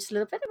changed a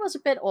little bit. It was a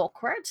bit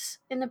awkward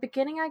in the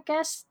beginning, I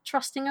guess,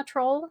 trusting a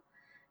troll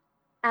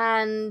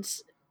and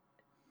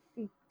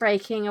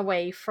breaking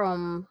away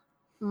from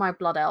my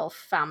blood elf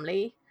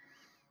family.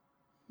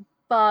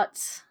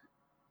 But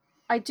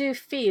I do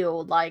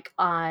feel like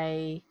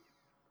I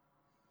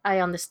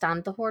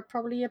understand the Horde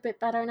probably a bit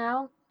better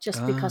now,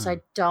 just because Ah,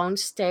 I don't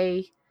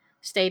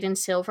stayed in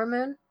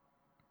Silvermoon.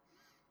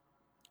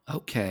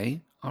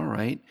 okay. All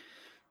right.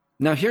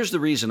 Now, here's the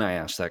reason I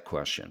asked that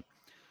question.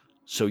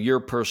 So, your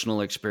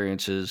personal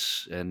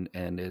experiences and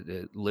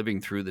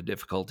living through the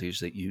difficulties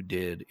that you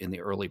did in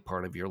the early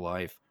part of your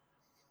life,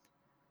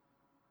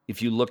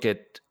 if you look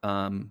at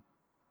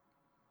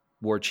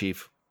War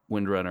Chief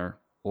Windrunner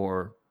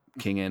or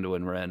King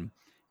Anduin Wren,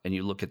 and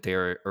you look at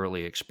their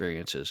early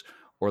experiences,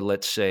 or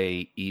let's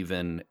say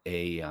even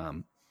any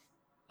of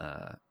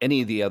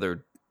the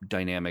other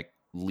dynamic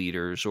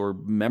leaders or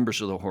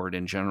members of the Horde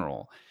in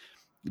general,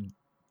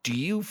 do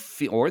you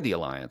feel, or the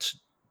Alliance,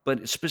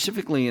 but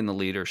specifically in the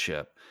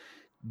leadership,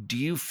 do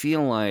you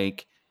feel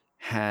like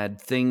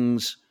had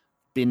things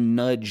been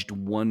nudged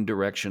one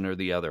direction or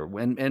the other?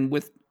 And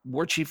with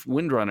War Chief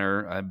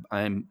Windrunner,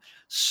 I'm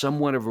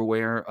somewhat of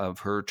aware of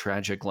her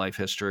tragic life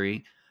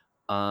history.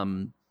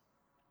 Um,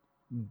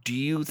 do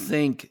you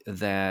think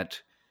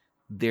that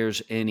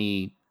there's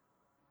any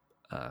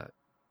uh,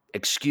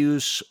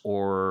 excuse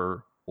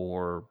or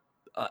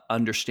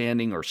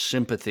understanding or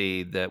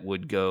sympathy that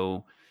would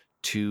go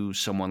to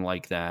someone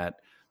like that,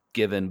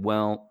 given,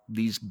 well,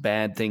 these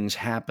bad things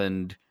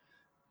happened,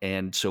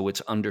 and so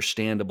it's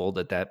understandable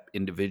that that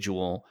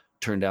individual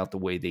turned out the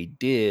way they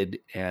did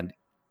and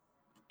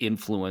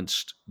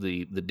influenced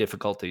the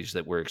difficulties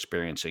that we're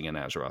experiencing in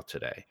Azeroth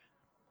today?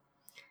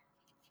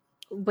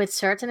 With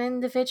certain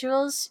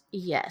individuals,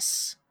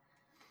 yes.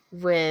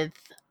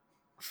 With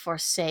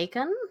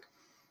Forsaken,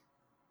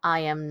 I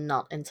am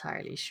not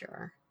entirely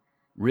sure.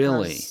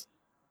 Really? Because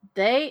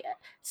they.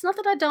 It's not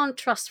that I don't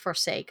trust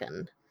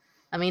Forsaken.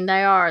 I mean,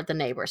 they are the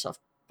neighbors of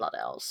Blood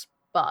Elves,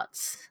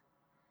 but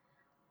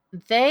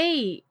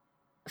they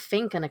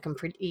think on a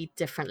completely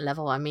different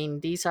level. I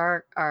mean, these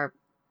are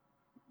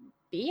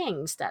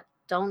beings that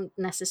don't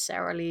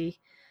necessarily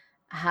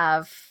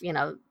have,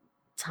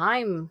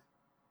 time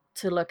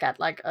to look at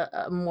like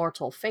a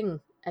mortal thing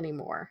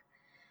anymore.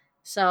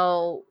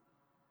 So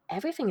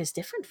everything is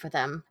different for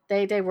them.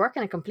 They work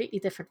in a completely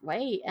different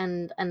way,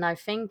 and I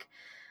think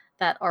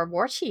that our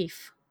war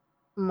chief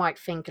might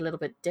think a little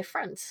bit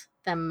different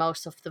than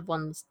most of the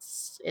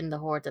ones in the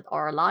horde that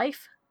are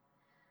alive.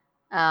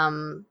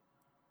 Um,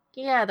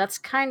 yeah, that's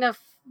kind of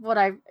what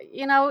I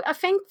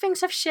think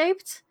things have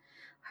shaped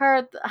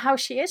her how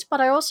she is,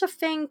 but I also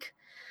think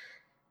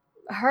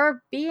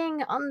her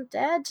being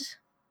undead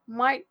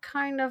might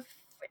kind of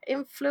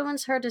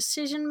influence her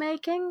decision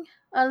making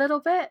a little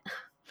bit.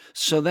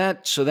 So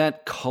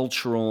that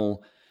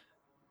cultural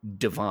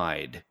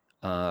divide,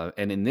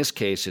 and in this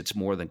case, it's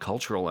more than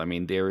cultural. I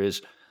mean, there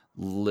is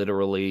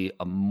literally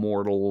a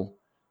mortal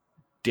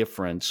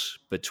difference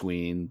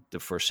between the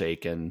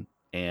Forsaken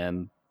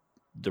and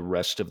the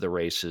rest of the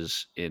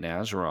races in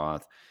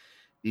Azeroth.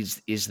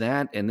 Is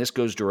that, and this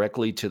goes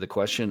directly to the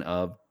question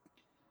of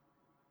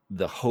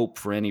the hope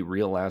for any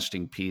real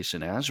lasting peace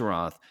in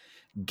Azeroth.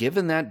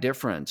 Given that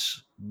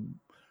difference,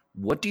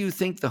 what do you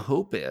think the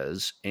hope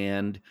is?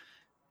 And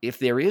if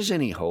there is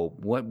any hope,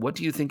 what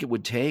do you think it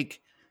would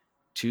take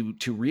to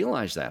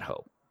realize that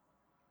hope?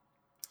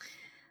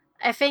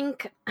 I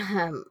think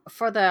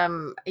for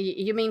the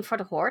you mean for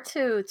the horde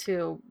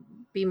to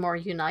be more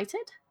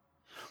united?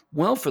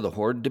 Well, for the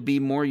Horde to be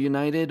more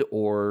united,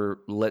 or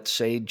let's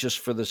say just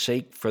for the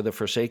sake for the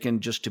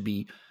Forsaken just to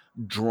be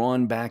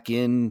drawn back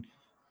in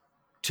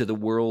to the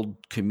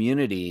world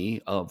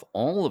community of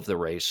all of the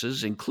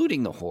races,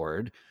 including the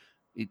Horde.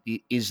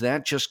 Is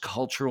that just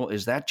cultural?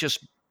 Is that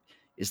just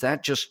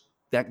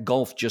that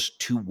gulf just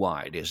too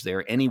wide? Is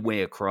there any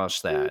way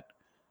across that?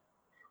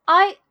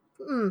 I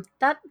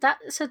that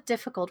is a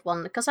difficult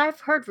one because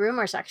I've heard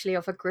rumors actually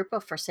of a group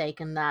of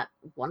Forsaken that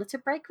wanted to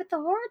break with the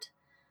Horde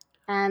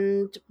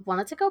and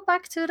wanted to go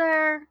back to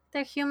their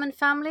human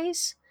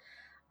families.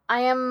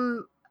 I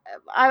am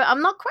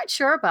I'm not quite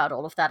sure about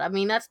all of that. I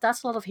mean,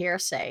 that's a lot of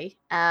hearsay.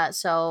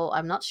 So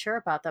I'm not sure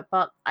about that,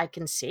 but I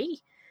can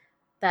see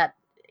that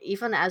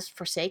even as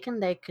Forsaken,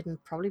 they can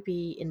probably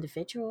be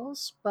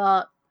individuals,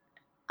 but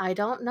I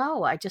don't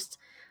know. I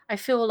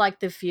feel like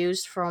the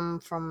views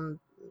from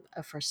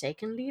a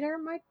Forsaken leader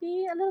might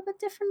be a little bit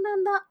different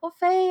than that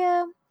of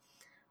a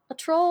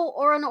troll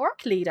or an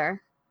orc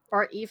leader,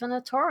 or even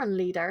a Tauren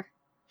leader.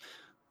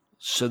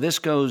 So this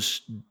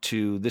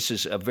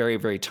is a very,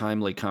 very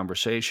timely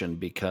conversation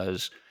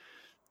because,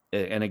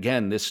 and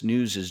again, this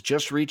news is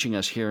just reaching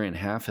us here in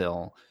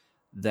Halfhill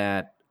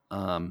that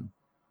Crown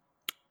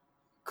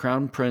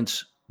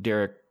Prince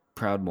Derek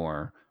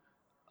Proudmoore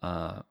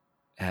uh,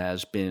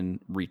 has been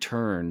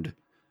returned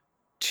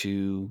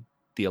to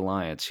the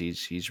Alliance.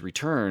 He's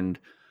returned,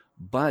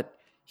 but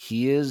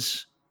he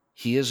is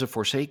a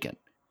Forsaken.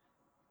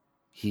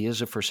 He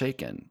is a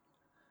Forsaken.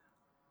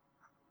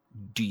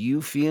 Do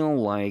you feel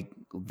like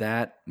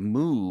that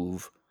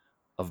move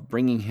of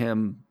bringing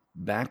him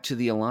back to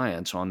the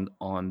Alliance and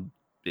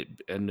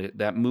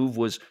that move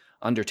was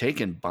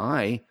undertaken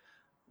by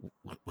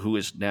who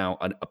is now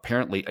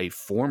apparently a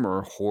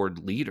former Horde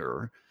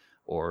leader?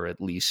 or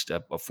at least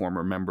a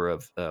former member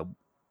of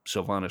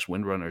Sylvanas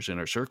Windrunner's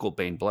inner circle,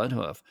 Bane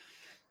Bloodhoof,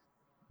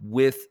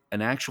 with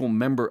an actual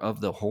member of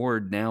the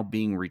Horde now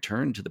being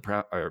returned to the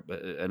Proud, or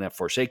and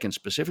Forsaken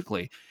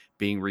specifically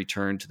being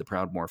returned to the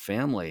Proudmoore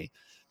family.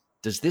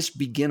 Does this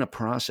begin a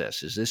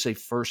process? Is this a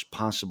first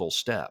possible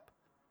step?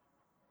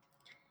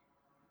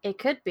 It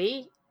could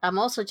be. I'm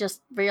also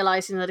just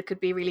realizing that it could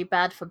be really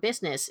bad for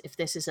business if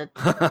this is a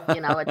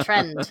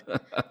trend.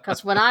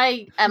 Because when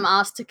I am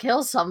asked to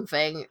kill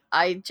something,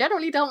 I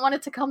generally don't want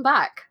it to come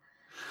back.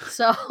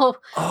 So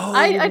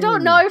I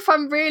don't know Oh, if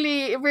I'm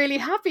really really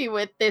happy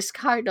with this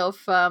kind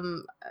of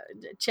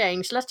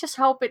change. Let's just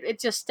hope it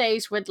just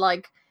stays with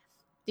like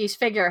these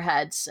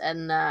figureheads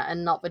and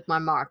not with my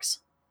marks.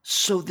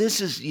 so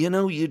this is,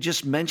 you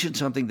just mentioned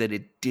something that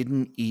it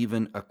didn't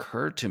even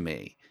occur to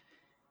me,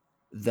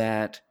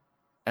 that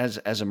as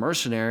a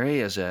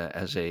mercenary, as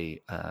a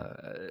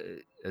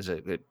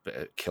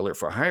killer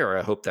for hire.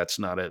 I hope that's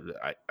not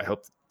a. I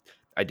hope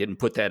I didn't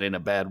put that in a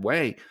bad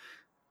way.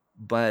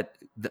 But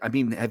I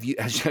mean, have you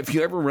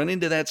ever run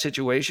into that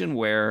situation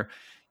where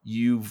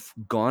you've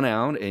gone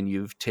out and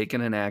you've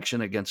taken an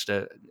action against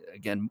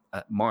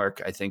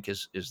Mark? I think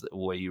is the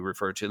way you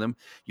refer to them.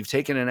 You've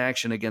taken an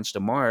action against a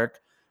Mark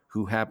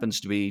who happens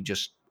to be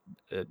just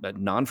a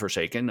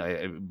non-Forsaken,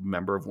 a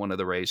member of one of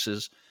the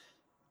races,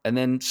 and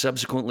then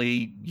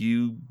subsequently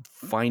you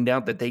find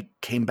out that they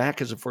came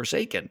back as a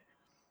Forsaken.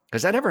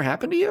 Has that ever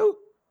happened to you?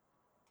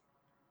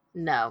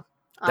 No,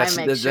 I That's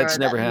make that's sure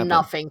never that happened.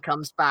 nothing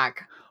comes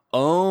back.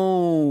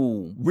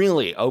 Oh,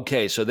 really?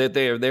 Okay, so that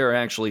there are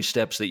actually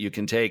steps that you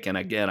can take, and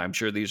again, I'm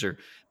sure these are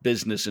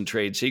business and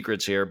trade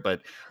secrets here,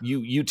 but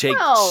you take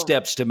Well,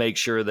 steps to make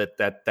sure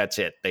that's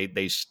it.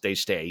 They stay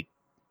dead.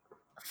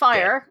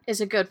 fire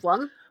is a good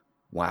one.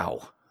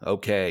 Wow.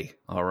 Okay.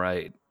 All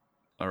right.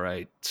 All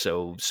right.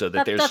 So that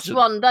That there's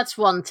that's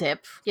one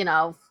tip.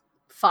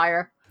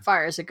 Fire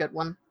is a good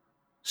one.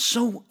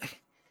 so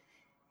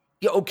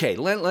yeah. Okay.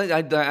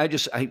 I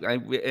just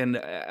and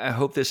I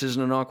hope this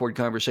isn't an awkward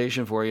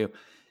conversation for you.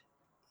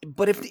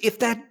 But if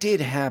that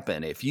did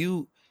happen, if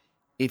you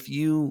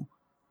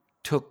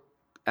took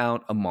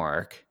out a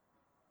Mark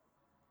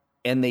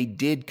and they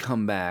did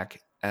come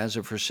back as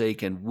a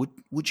Forsaken,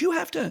 would you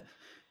have to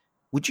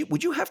would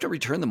you have to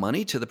return the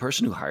money to the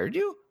person who hired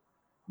you?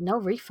 No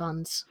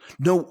refunds.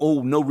 No,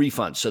 oh, no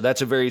refunds. So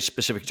that's a very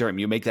specific term.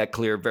 You make that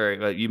clear.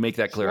 You make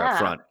that clear up Yeah,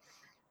 front.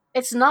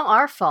 it's not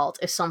our fault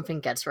if something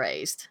gets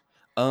raised.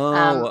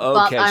 Oh,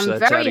 But okay. So I'm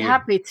that's out very of your.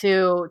 happy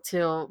to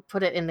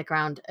put it in the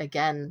ground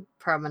again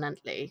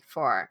permanently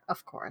for,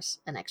 of course,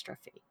 an extra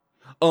fee.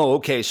 Oh,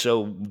 okay.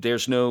 So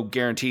there's no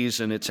guarantees,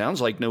 and it sounds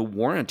like no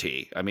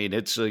warranty. I mean,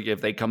 it's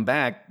if they come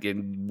back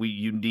and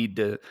you need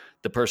the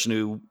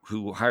person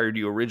who hired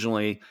you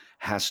originally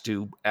has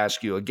to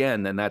ask you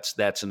again, then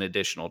that's an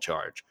additional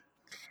charge.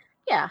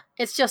 Yeah,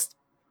 it's just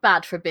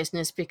bad for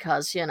business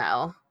because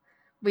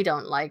we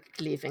don't like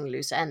leaving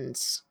loose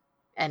ends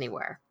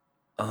anywhere.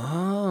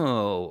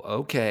 Oh,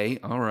 okay.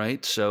 All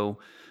right. So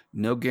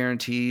no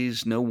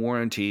guarantees, no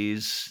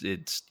warranties.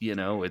 It's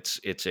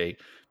a.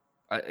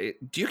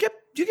 Do you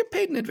get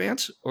paid in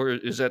advance, or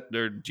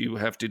do you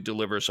have to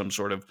deliver some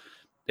sort of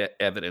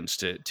evidence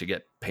to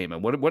get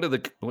payment?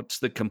 What's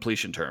the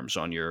completion terms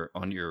on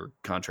your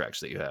contracts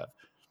that you have?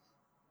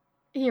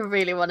 You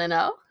really want to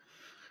know?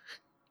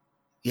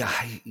 Yeah,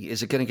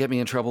 is it going to get me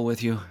in trouble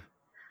with you?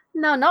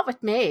 No, not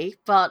with me,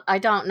 but I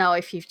don't know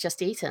if you've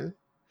just eaten.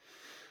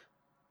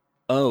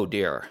 Oh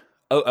dear.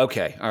 Oh,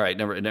 okay. All right.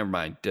 Never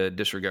mind.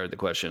 Disregard the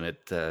question.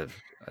 Uh,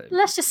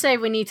 Let's just say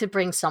we need to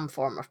bring some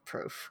form of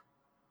proof.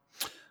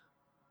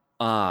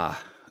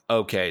 Ah,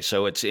 okay.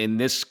 So it's in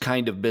this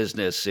kind of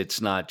business,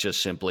 it's not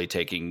just simply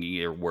taking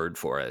your word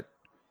for it.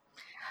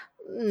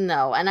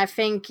 No, and I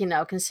think,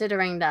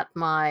 considering that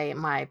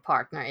my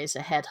partner is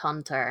a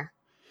headhunter.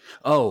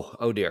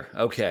 Oh dear.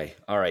 Okay.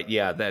 All right.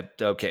 Yeah,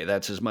 okay.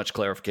 That's as much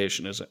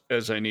clarification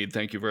as I need.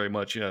 Thank you very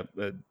much. Yeah.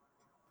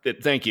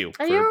 Thank you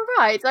Are you for. all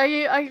right? Are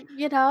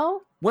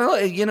you?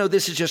 Well,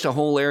 this is just a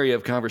whole area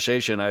of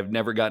conversation I've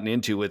never gotten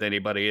into with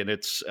anybody, and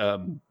it's,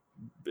 yeah,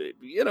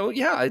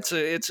 it's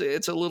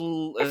a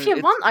little, If you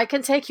it's want, I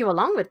can take you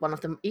along with one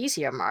of the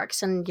easier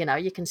marks, and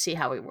you can see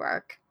how we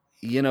work.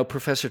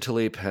 Professor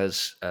Talib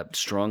has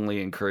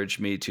strongly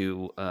encouraged me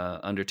to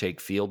undertake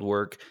field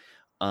work.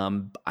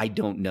 I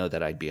don't know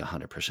that I'd be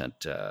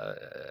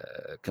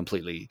 100%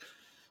 completely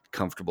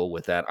comfortable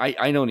with that.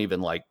 I don't even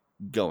like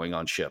going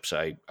on ships.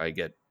 I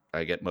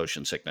get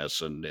motion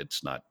sickness, and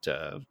it's not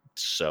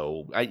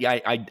so.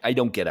 I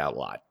don't get out a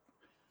lot.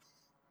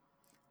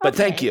 But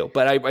thank Okay. you.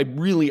 But I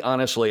really,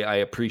 honestly, I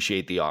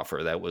appreciate the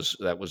offer. That was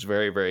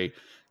very, very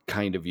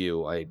kind of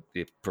you.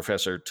 If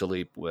Professor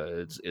Talib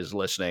is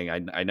listening,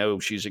 I know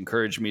she's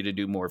encouraged me to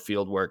do more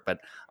field work, but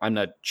I'm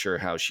not sure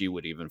how she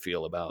would even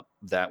feel about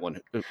that one.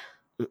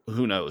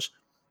 Who knows?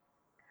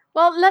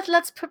 Well,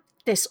 let's put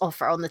this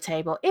offer on the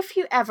table. If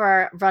you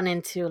ever run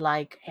into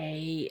like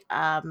a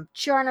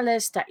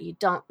journalist that you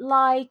don't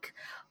like,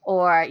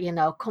 or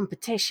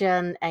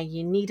competition, and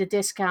you need a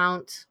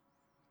discount,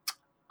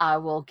 I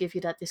will give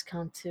you that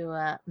discount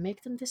to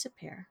make them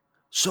disappear.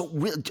 So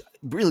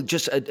really,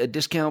 just a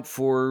discount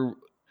for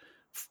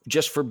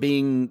just for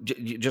being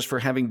just for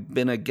having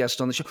been a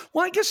guest on the show.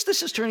 Well, I guess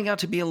this is turning out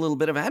to be a little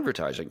bit of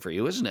advertising for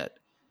you, isn't it?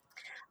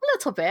 A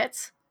little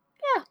bit.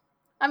 Yeah.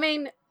 I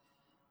mean,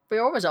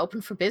 we're always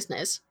open for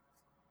business.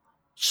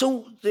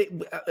 So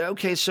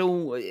okay,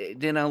 so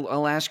then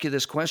I'll ask you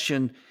this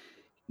question: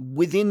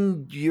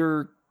 within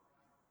your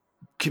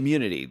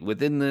community,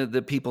 within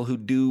the people who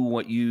do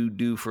what you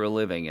do for a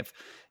living,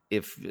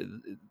 if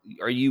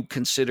are you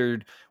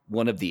considered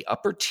one of the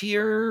upper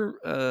tier,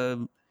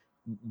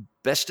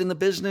 best in the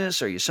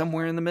business? Are you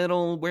somewhere in the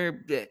middle?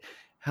 Where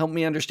help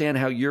me understand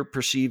how you're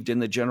perceived in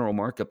the general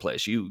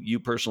marketplace. You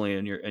personally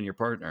and your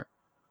partner.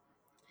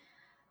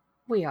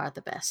 We are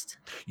the best.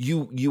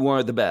 You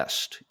are the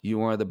best.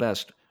 You are the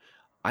best.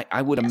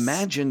 I would Yes.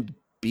 imagine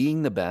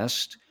being the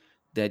best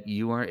that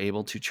you are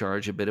able to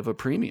charge a bit of a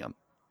premium.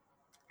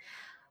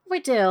 We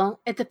do.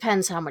 It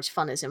depends how much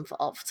fun is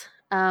involved.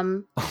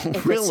 Oh,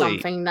 If it's really?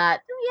 something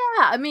that,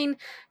 yeah, I mean,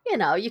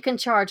 you can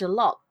charge a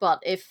lot, but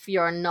if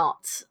you're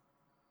not,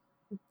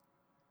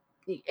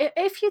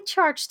 if you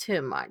charge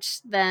too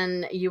much,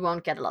 then you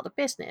won't get a lot of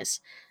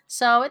business.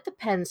 So it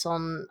depends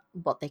on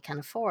what they can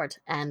afford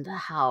and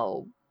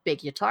how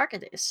big your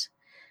target is.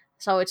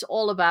 So it's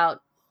all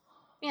about,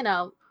 you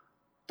know,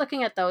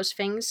 looking at those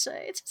things.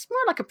 It's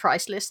more like a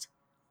price list.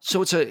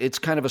 So it's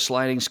kind of a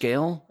sliding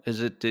scale.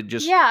 Is it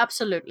just Yeah,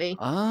 absolutely.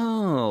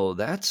 oh,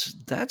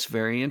 that's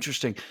very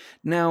interesting.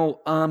 Now,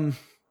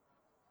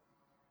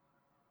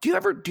 do you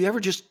ever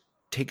just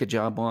take a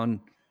job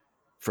on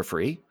for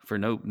free for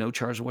no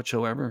charge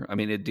whatsoever? I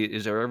mean,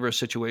 is there ever a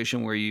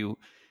situation where you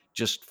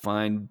just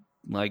find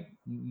like,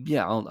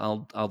 yeah,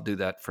 I'll do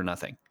that for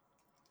nothing?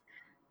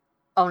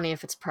 Only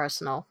if it's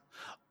personal.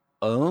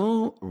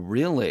 Oh,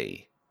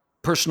 really?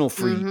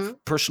 Mm-hmm.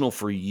 Personal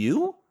for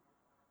you?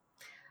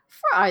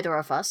 For either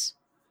of us.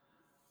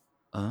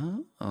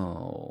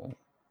 Oh,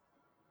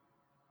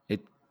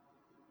 it.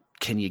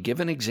 Can you give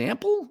an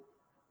example?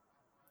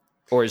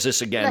 Or is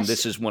this again? Let's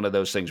This is one of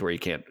those things where you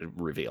can't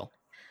reveal.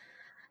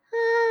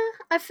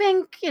 I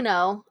think,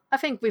 I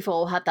think we've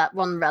all had that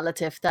one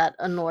relative that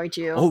annoyed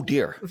you Oh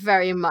dear.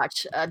 very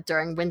much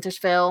during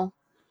Wintersville.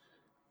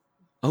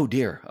 Oh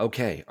dear.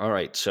 Okay. All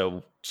right.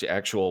 So it's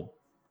actual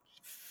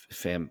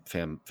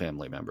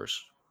family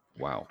members.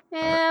 Wow.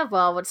 All right. Yeah,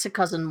 well, it's a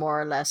cousin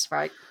more or less,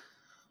 right?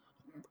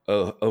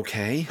 Oh,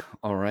 okay.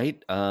 All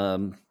right.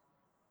 Wow.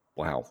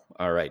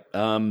 All right.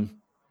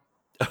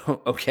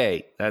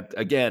 Okay. That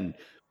again,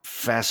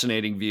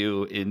 fascinating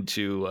view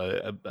into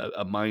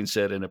a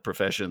mindset and a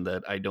profession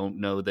that I don't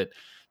know that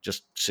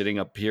just sitting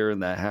up here in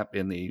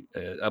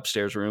the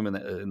upstairs room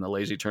in the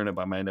lazy turnip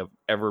I might have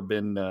ever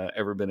been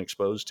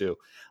exposed to.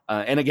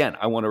 And again,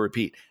 I want to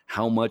repeat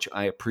how much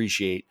I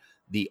appreciate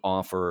the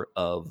offer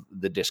of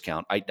the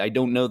discount. I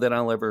don't know that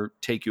I'll ever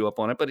take you up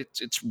on it, but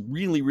it's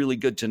really really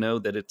good to know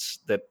that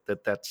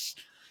that's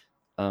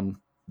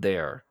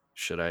there.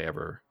 Should I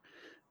ever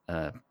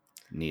uh,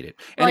 need it.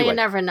 Well, you Anyway,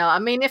 never know. I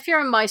mean, if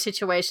you're in my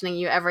situation and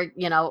you ever,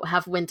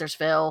 have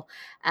Wintersville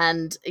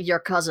and your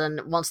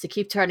cousin wants to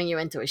keep turning you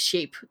into a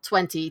sheep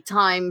 20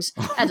 times,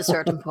 at a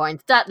certain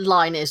point, that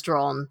line is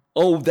drawn.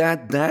 oh,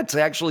 that's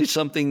actually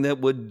something that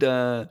would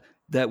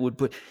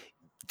put.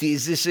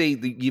 Is this a?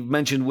 You've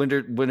mentioned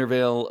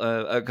Wintervale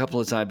a couple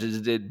of times. Is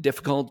it a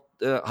difficult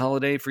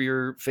holiday for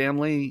your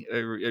family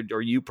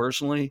or you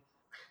personally?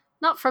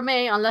 Not for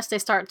me, unless they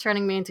start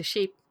turning me into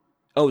sheep.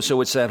 Oh,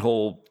 so it's that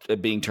whole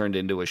being turned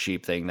into a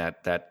sheep thing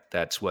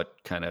that's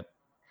what kind of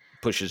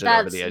pushes it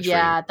over the edge for you.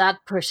 Yeah,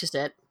 that pushes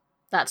it.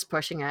 That's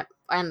pushing it.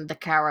 And the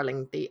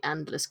caroling, the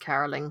endless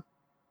caroling.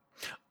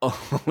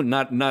 Oh,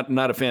 not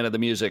a fan of the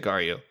music,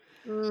 are you?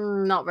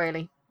 Not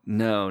really.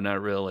 No,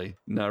 not really.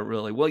 Not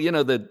really. Well,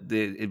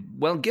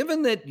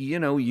 given that,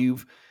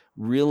 you've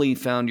really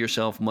found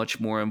yourself much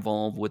more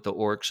involved with the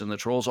orcs and the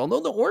trolls,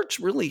 although the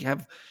orcs really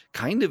have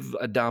kind of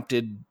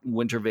adopted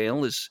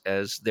Wintervale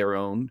as their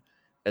own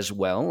as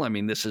well. I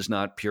mean, this is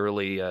not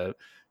purely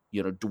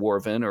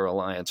dwarven or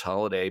alliance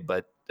holiday,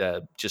 but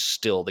just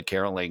still the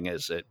caroling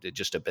is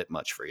just a bit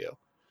much for you.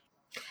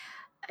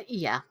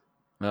 Yeah.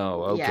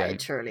 Oh, Yeah, it okay.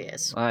 truly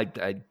is.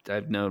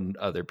 I've known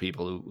other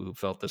people who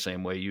felt the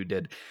same way you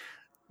did.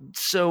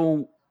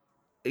 So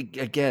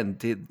again,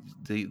 the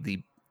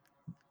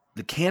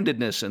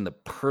candidness and the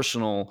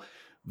personal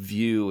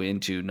view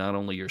into not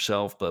only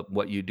yourself but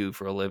what you do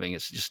for a living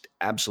is just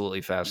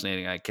absolutely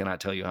fascinating. I cannot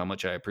tell you how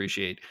much I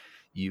appreciate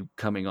you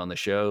coming on the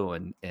show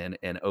and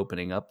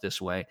opening up this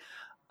way.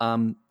 I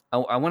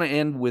want to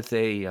end with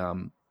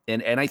and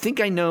I think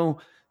I know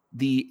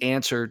the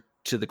answer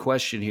to the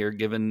question here,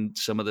 given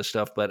some of the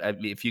stuff, but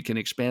if you can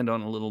expand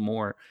on a little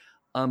more,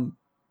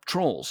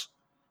 trolls.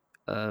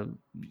 Uh,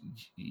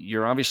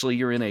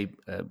 you're in a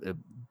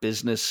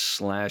business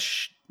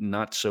slash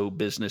not so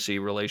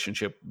businessy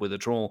relationship with a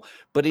troll,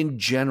 but in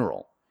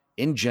general,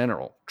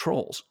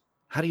 trolls.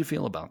 How do you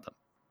feel about them?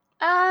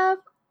 Uh,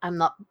 I'm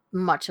not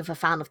much of a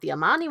fan of the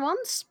Amani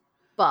ones,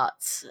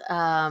 but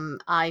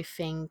I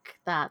think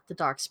that the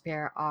Dark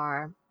Spear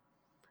are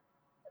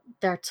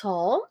They're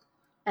tall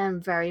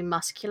and very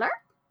muscular.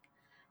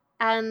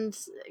 And,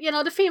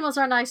 the females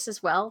are nice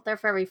as well. They're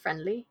very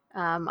friendly.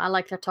 I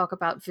like their talk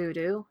about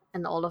voodoo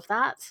and all of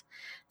that.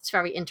 It's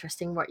very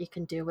interesting what you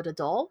can do with a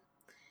doll.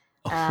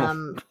 Oh,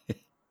 Um,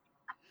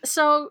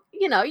 so,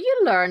 you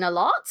learn a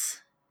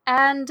lot.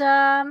 And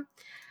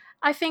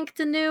I think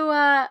the new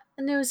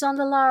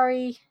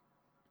Zondalari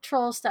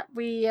trolls that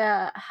we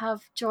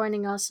have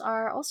joining us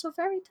are also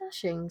very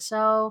dashing.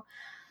 So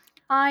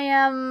I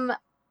am,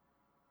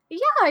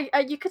 yeah,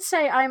 you could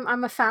say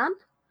I'm a fan.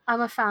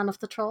 I'm a fan of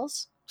the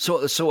trolls.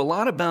 so a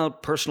lot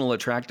about personal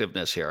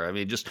attractiveness here. I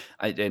mean, just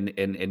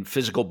and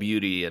physical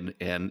beauty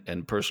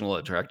and personal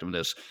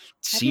attractiveness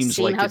Have you seems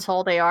seen like how it.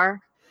 tall they are?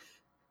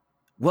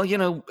 Well,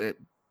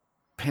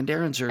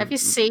 Pandarans Have you are.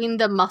 seen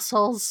the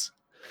muscles?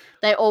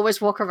 They always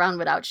walk around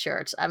without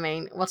shirts. I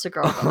mean, what's a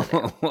girl gonna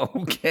do?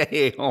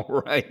 Okay,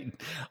 all right.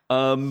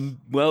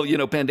 Well,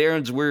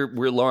 Pandarans, we're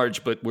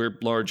large, but we're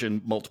large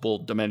in multiple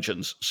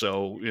dimensions.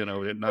 So not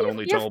You're,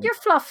 only you're, tall. you're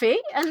fluffy,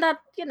 and that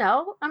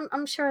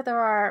I'm sure there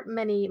are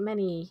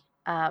many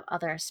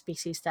other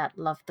species that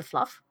love the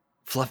fluff.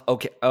 Fluff.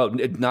 Okay. Oh,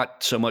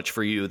 not so much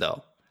for you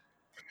though.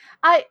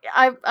 I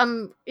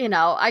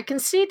can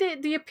see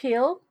the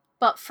appeal,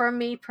 but for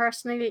me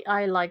personally,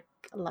 I like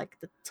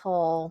the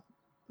tall,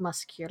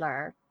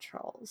 muscular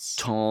trolls.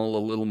 Tall,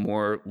 a little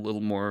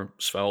more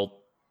svelte.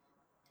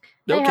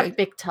 They have Okay.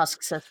 big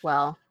tusks as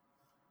well.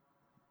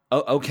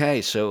 Oh,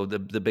 okay. So the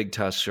big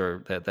tusks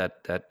are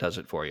that does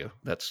it for you.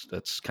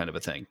 That's kind of a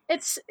thing.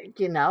 It's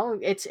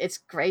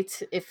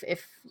great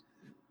if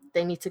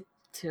they need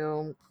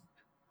to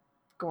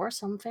gore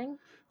something,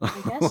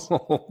 I guess.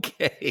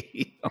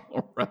 Okay.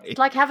 All It's right.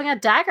 like having a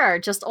dagger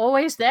just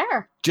always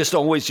there. Just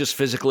always just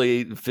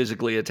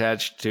physically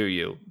attached to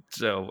you.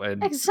 So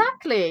and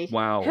Exactly.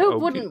 wow. Who Okay.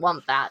 wouldn't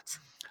want that?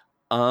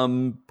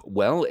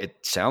 Well, it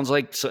sounds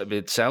like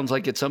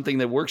it's something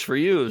that works for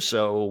you.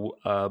 So,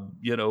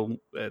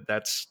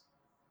 that's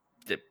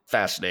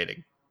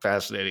fascinating.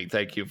 Fascinating.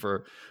 Thank you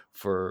for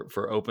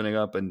opening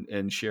up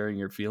and sharing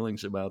your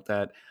feelings about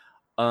that.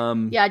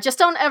 Um, Yeah, just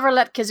don't ever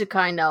let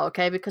Kizukai know,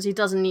 okay? Because he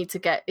doesn't need to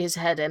get his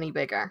head any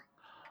bigger.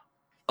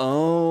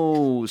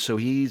 oh, so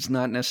he's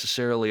not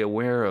necessarily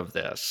aware of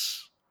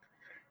this.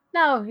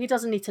 No, he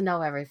doesn't need to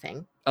know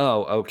everything.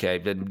 Oh, okay.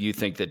 Then you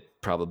think that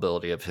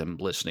probability of him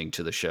listening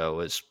to the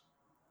show is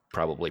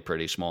probably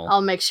pretty I'll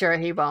small. make sure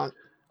he won't.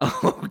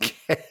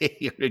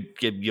 Okay.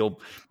 You'll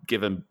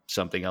give him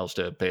something else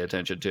to pay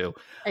attention to.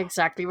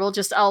 Exactly.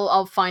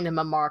 I'll find him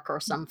a mark or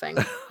something.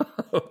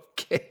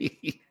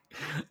 Okay.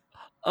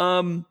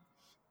 Um,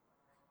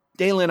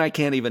 Aeliyn, I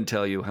can't even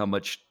tell you how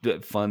much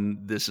fun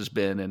this has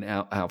been and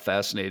how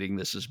fascinating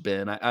this has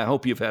been. I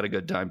hope you've had a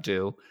good time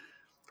too.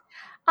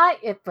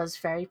 It was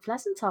very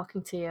pleasant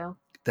talking to you.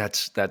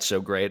 That's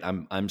so great.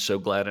 I'm so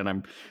glad, and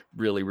I'm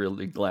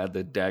really glad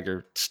that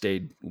Dagger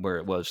stayed where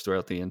it was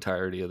throughout the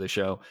entirety of the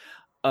show.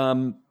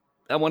 Um,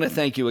 I want to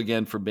thank you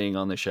again for being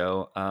on the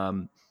show.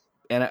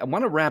 And I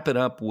want to wrap it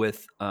up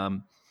with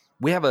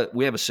we have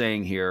a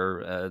saying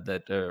here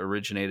that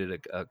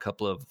originated a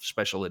couple of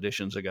special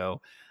editions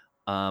ago.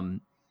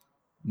 Um,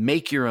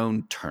 Make your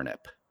own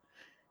turnip,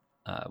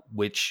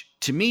 which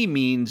to me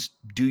means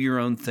do your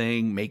own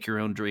thing, make your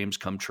own dreams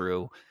come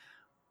true.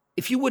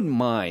 If you wouldn't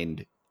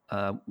mind,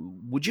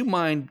 would you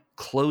mind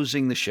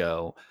closing the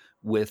show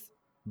with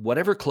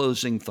whatever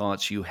closing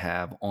thoughts you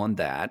have on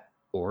that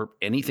or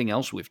anything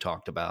else we've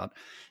talked about,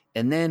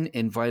 and then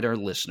invite our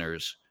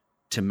listeners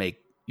to make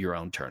your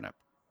own turnip?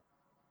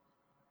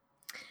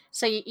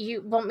 So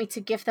you want me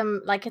to give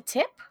them like a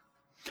tip?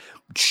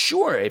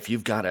 Sure, if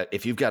you've got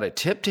a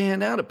tip to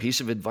hand out, a piece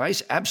of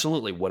advice,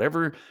 absolutely.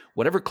 Whatever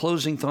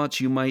closing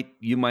thoughts you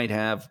might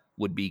have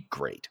would be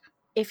great.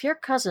 If your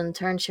cousin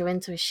turns you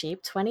into a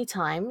sheep 20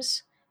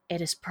 times,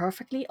 it is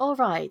perfectly all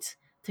right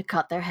to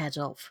cut their head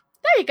off.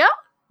 There you go.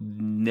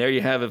 There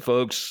you have it,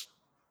 folks.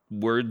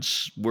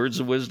 Words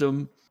of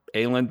wisdom.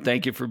 Aeliyn,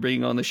 thank you for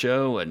being on the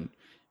show, and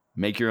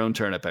make your own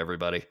turnip,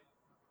 everybody.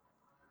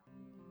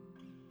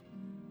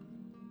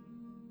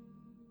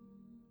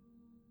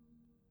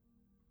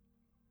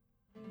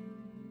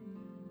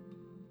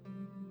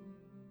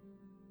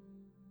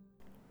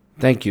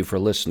 Thank you for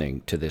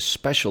listening to this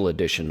special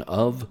edition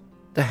of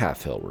the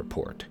Halfhill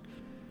Report.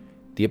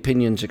 The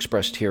opinions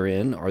expressed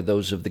herein are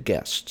those of the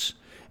guests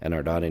and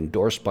are not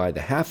endorsed by the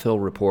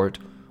Halfhill Report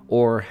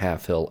or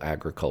Halfhill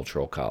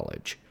Agricultural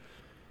College.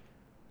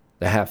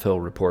 The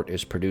Halfhill Report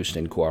is produced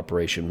in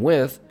cooperation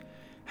with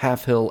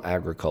Halfhill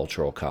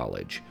Agricultural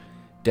College,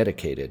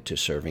 dedicated to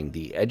serving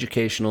the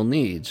educational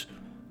needs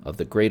of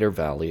the Greater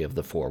Valley of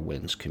the Four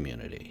Winds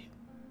community.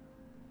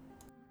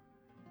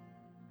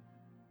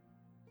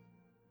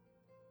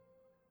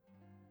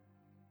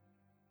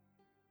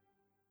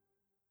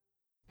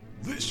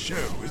 This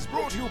show is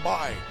brought to you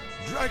by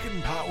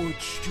Dragon Powered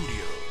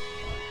Studio.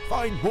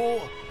 Find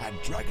more at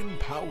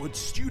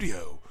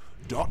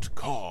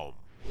dragonpoweredstudio.com.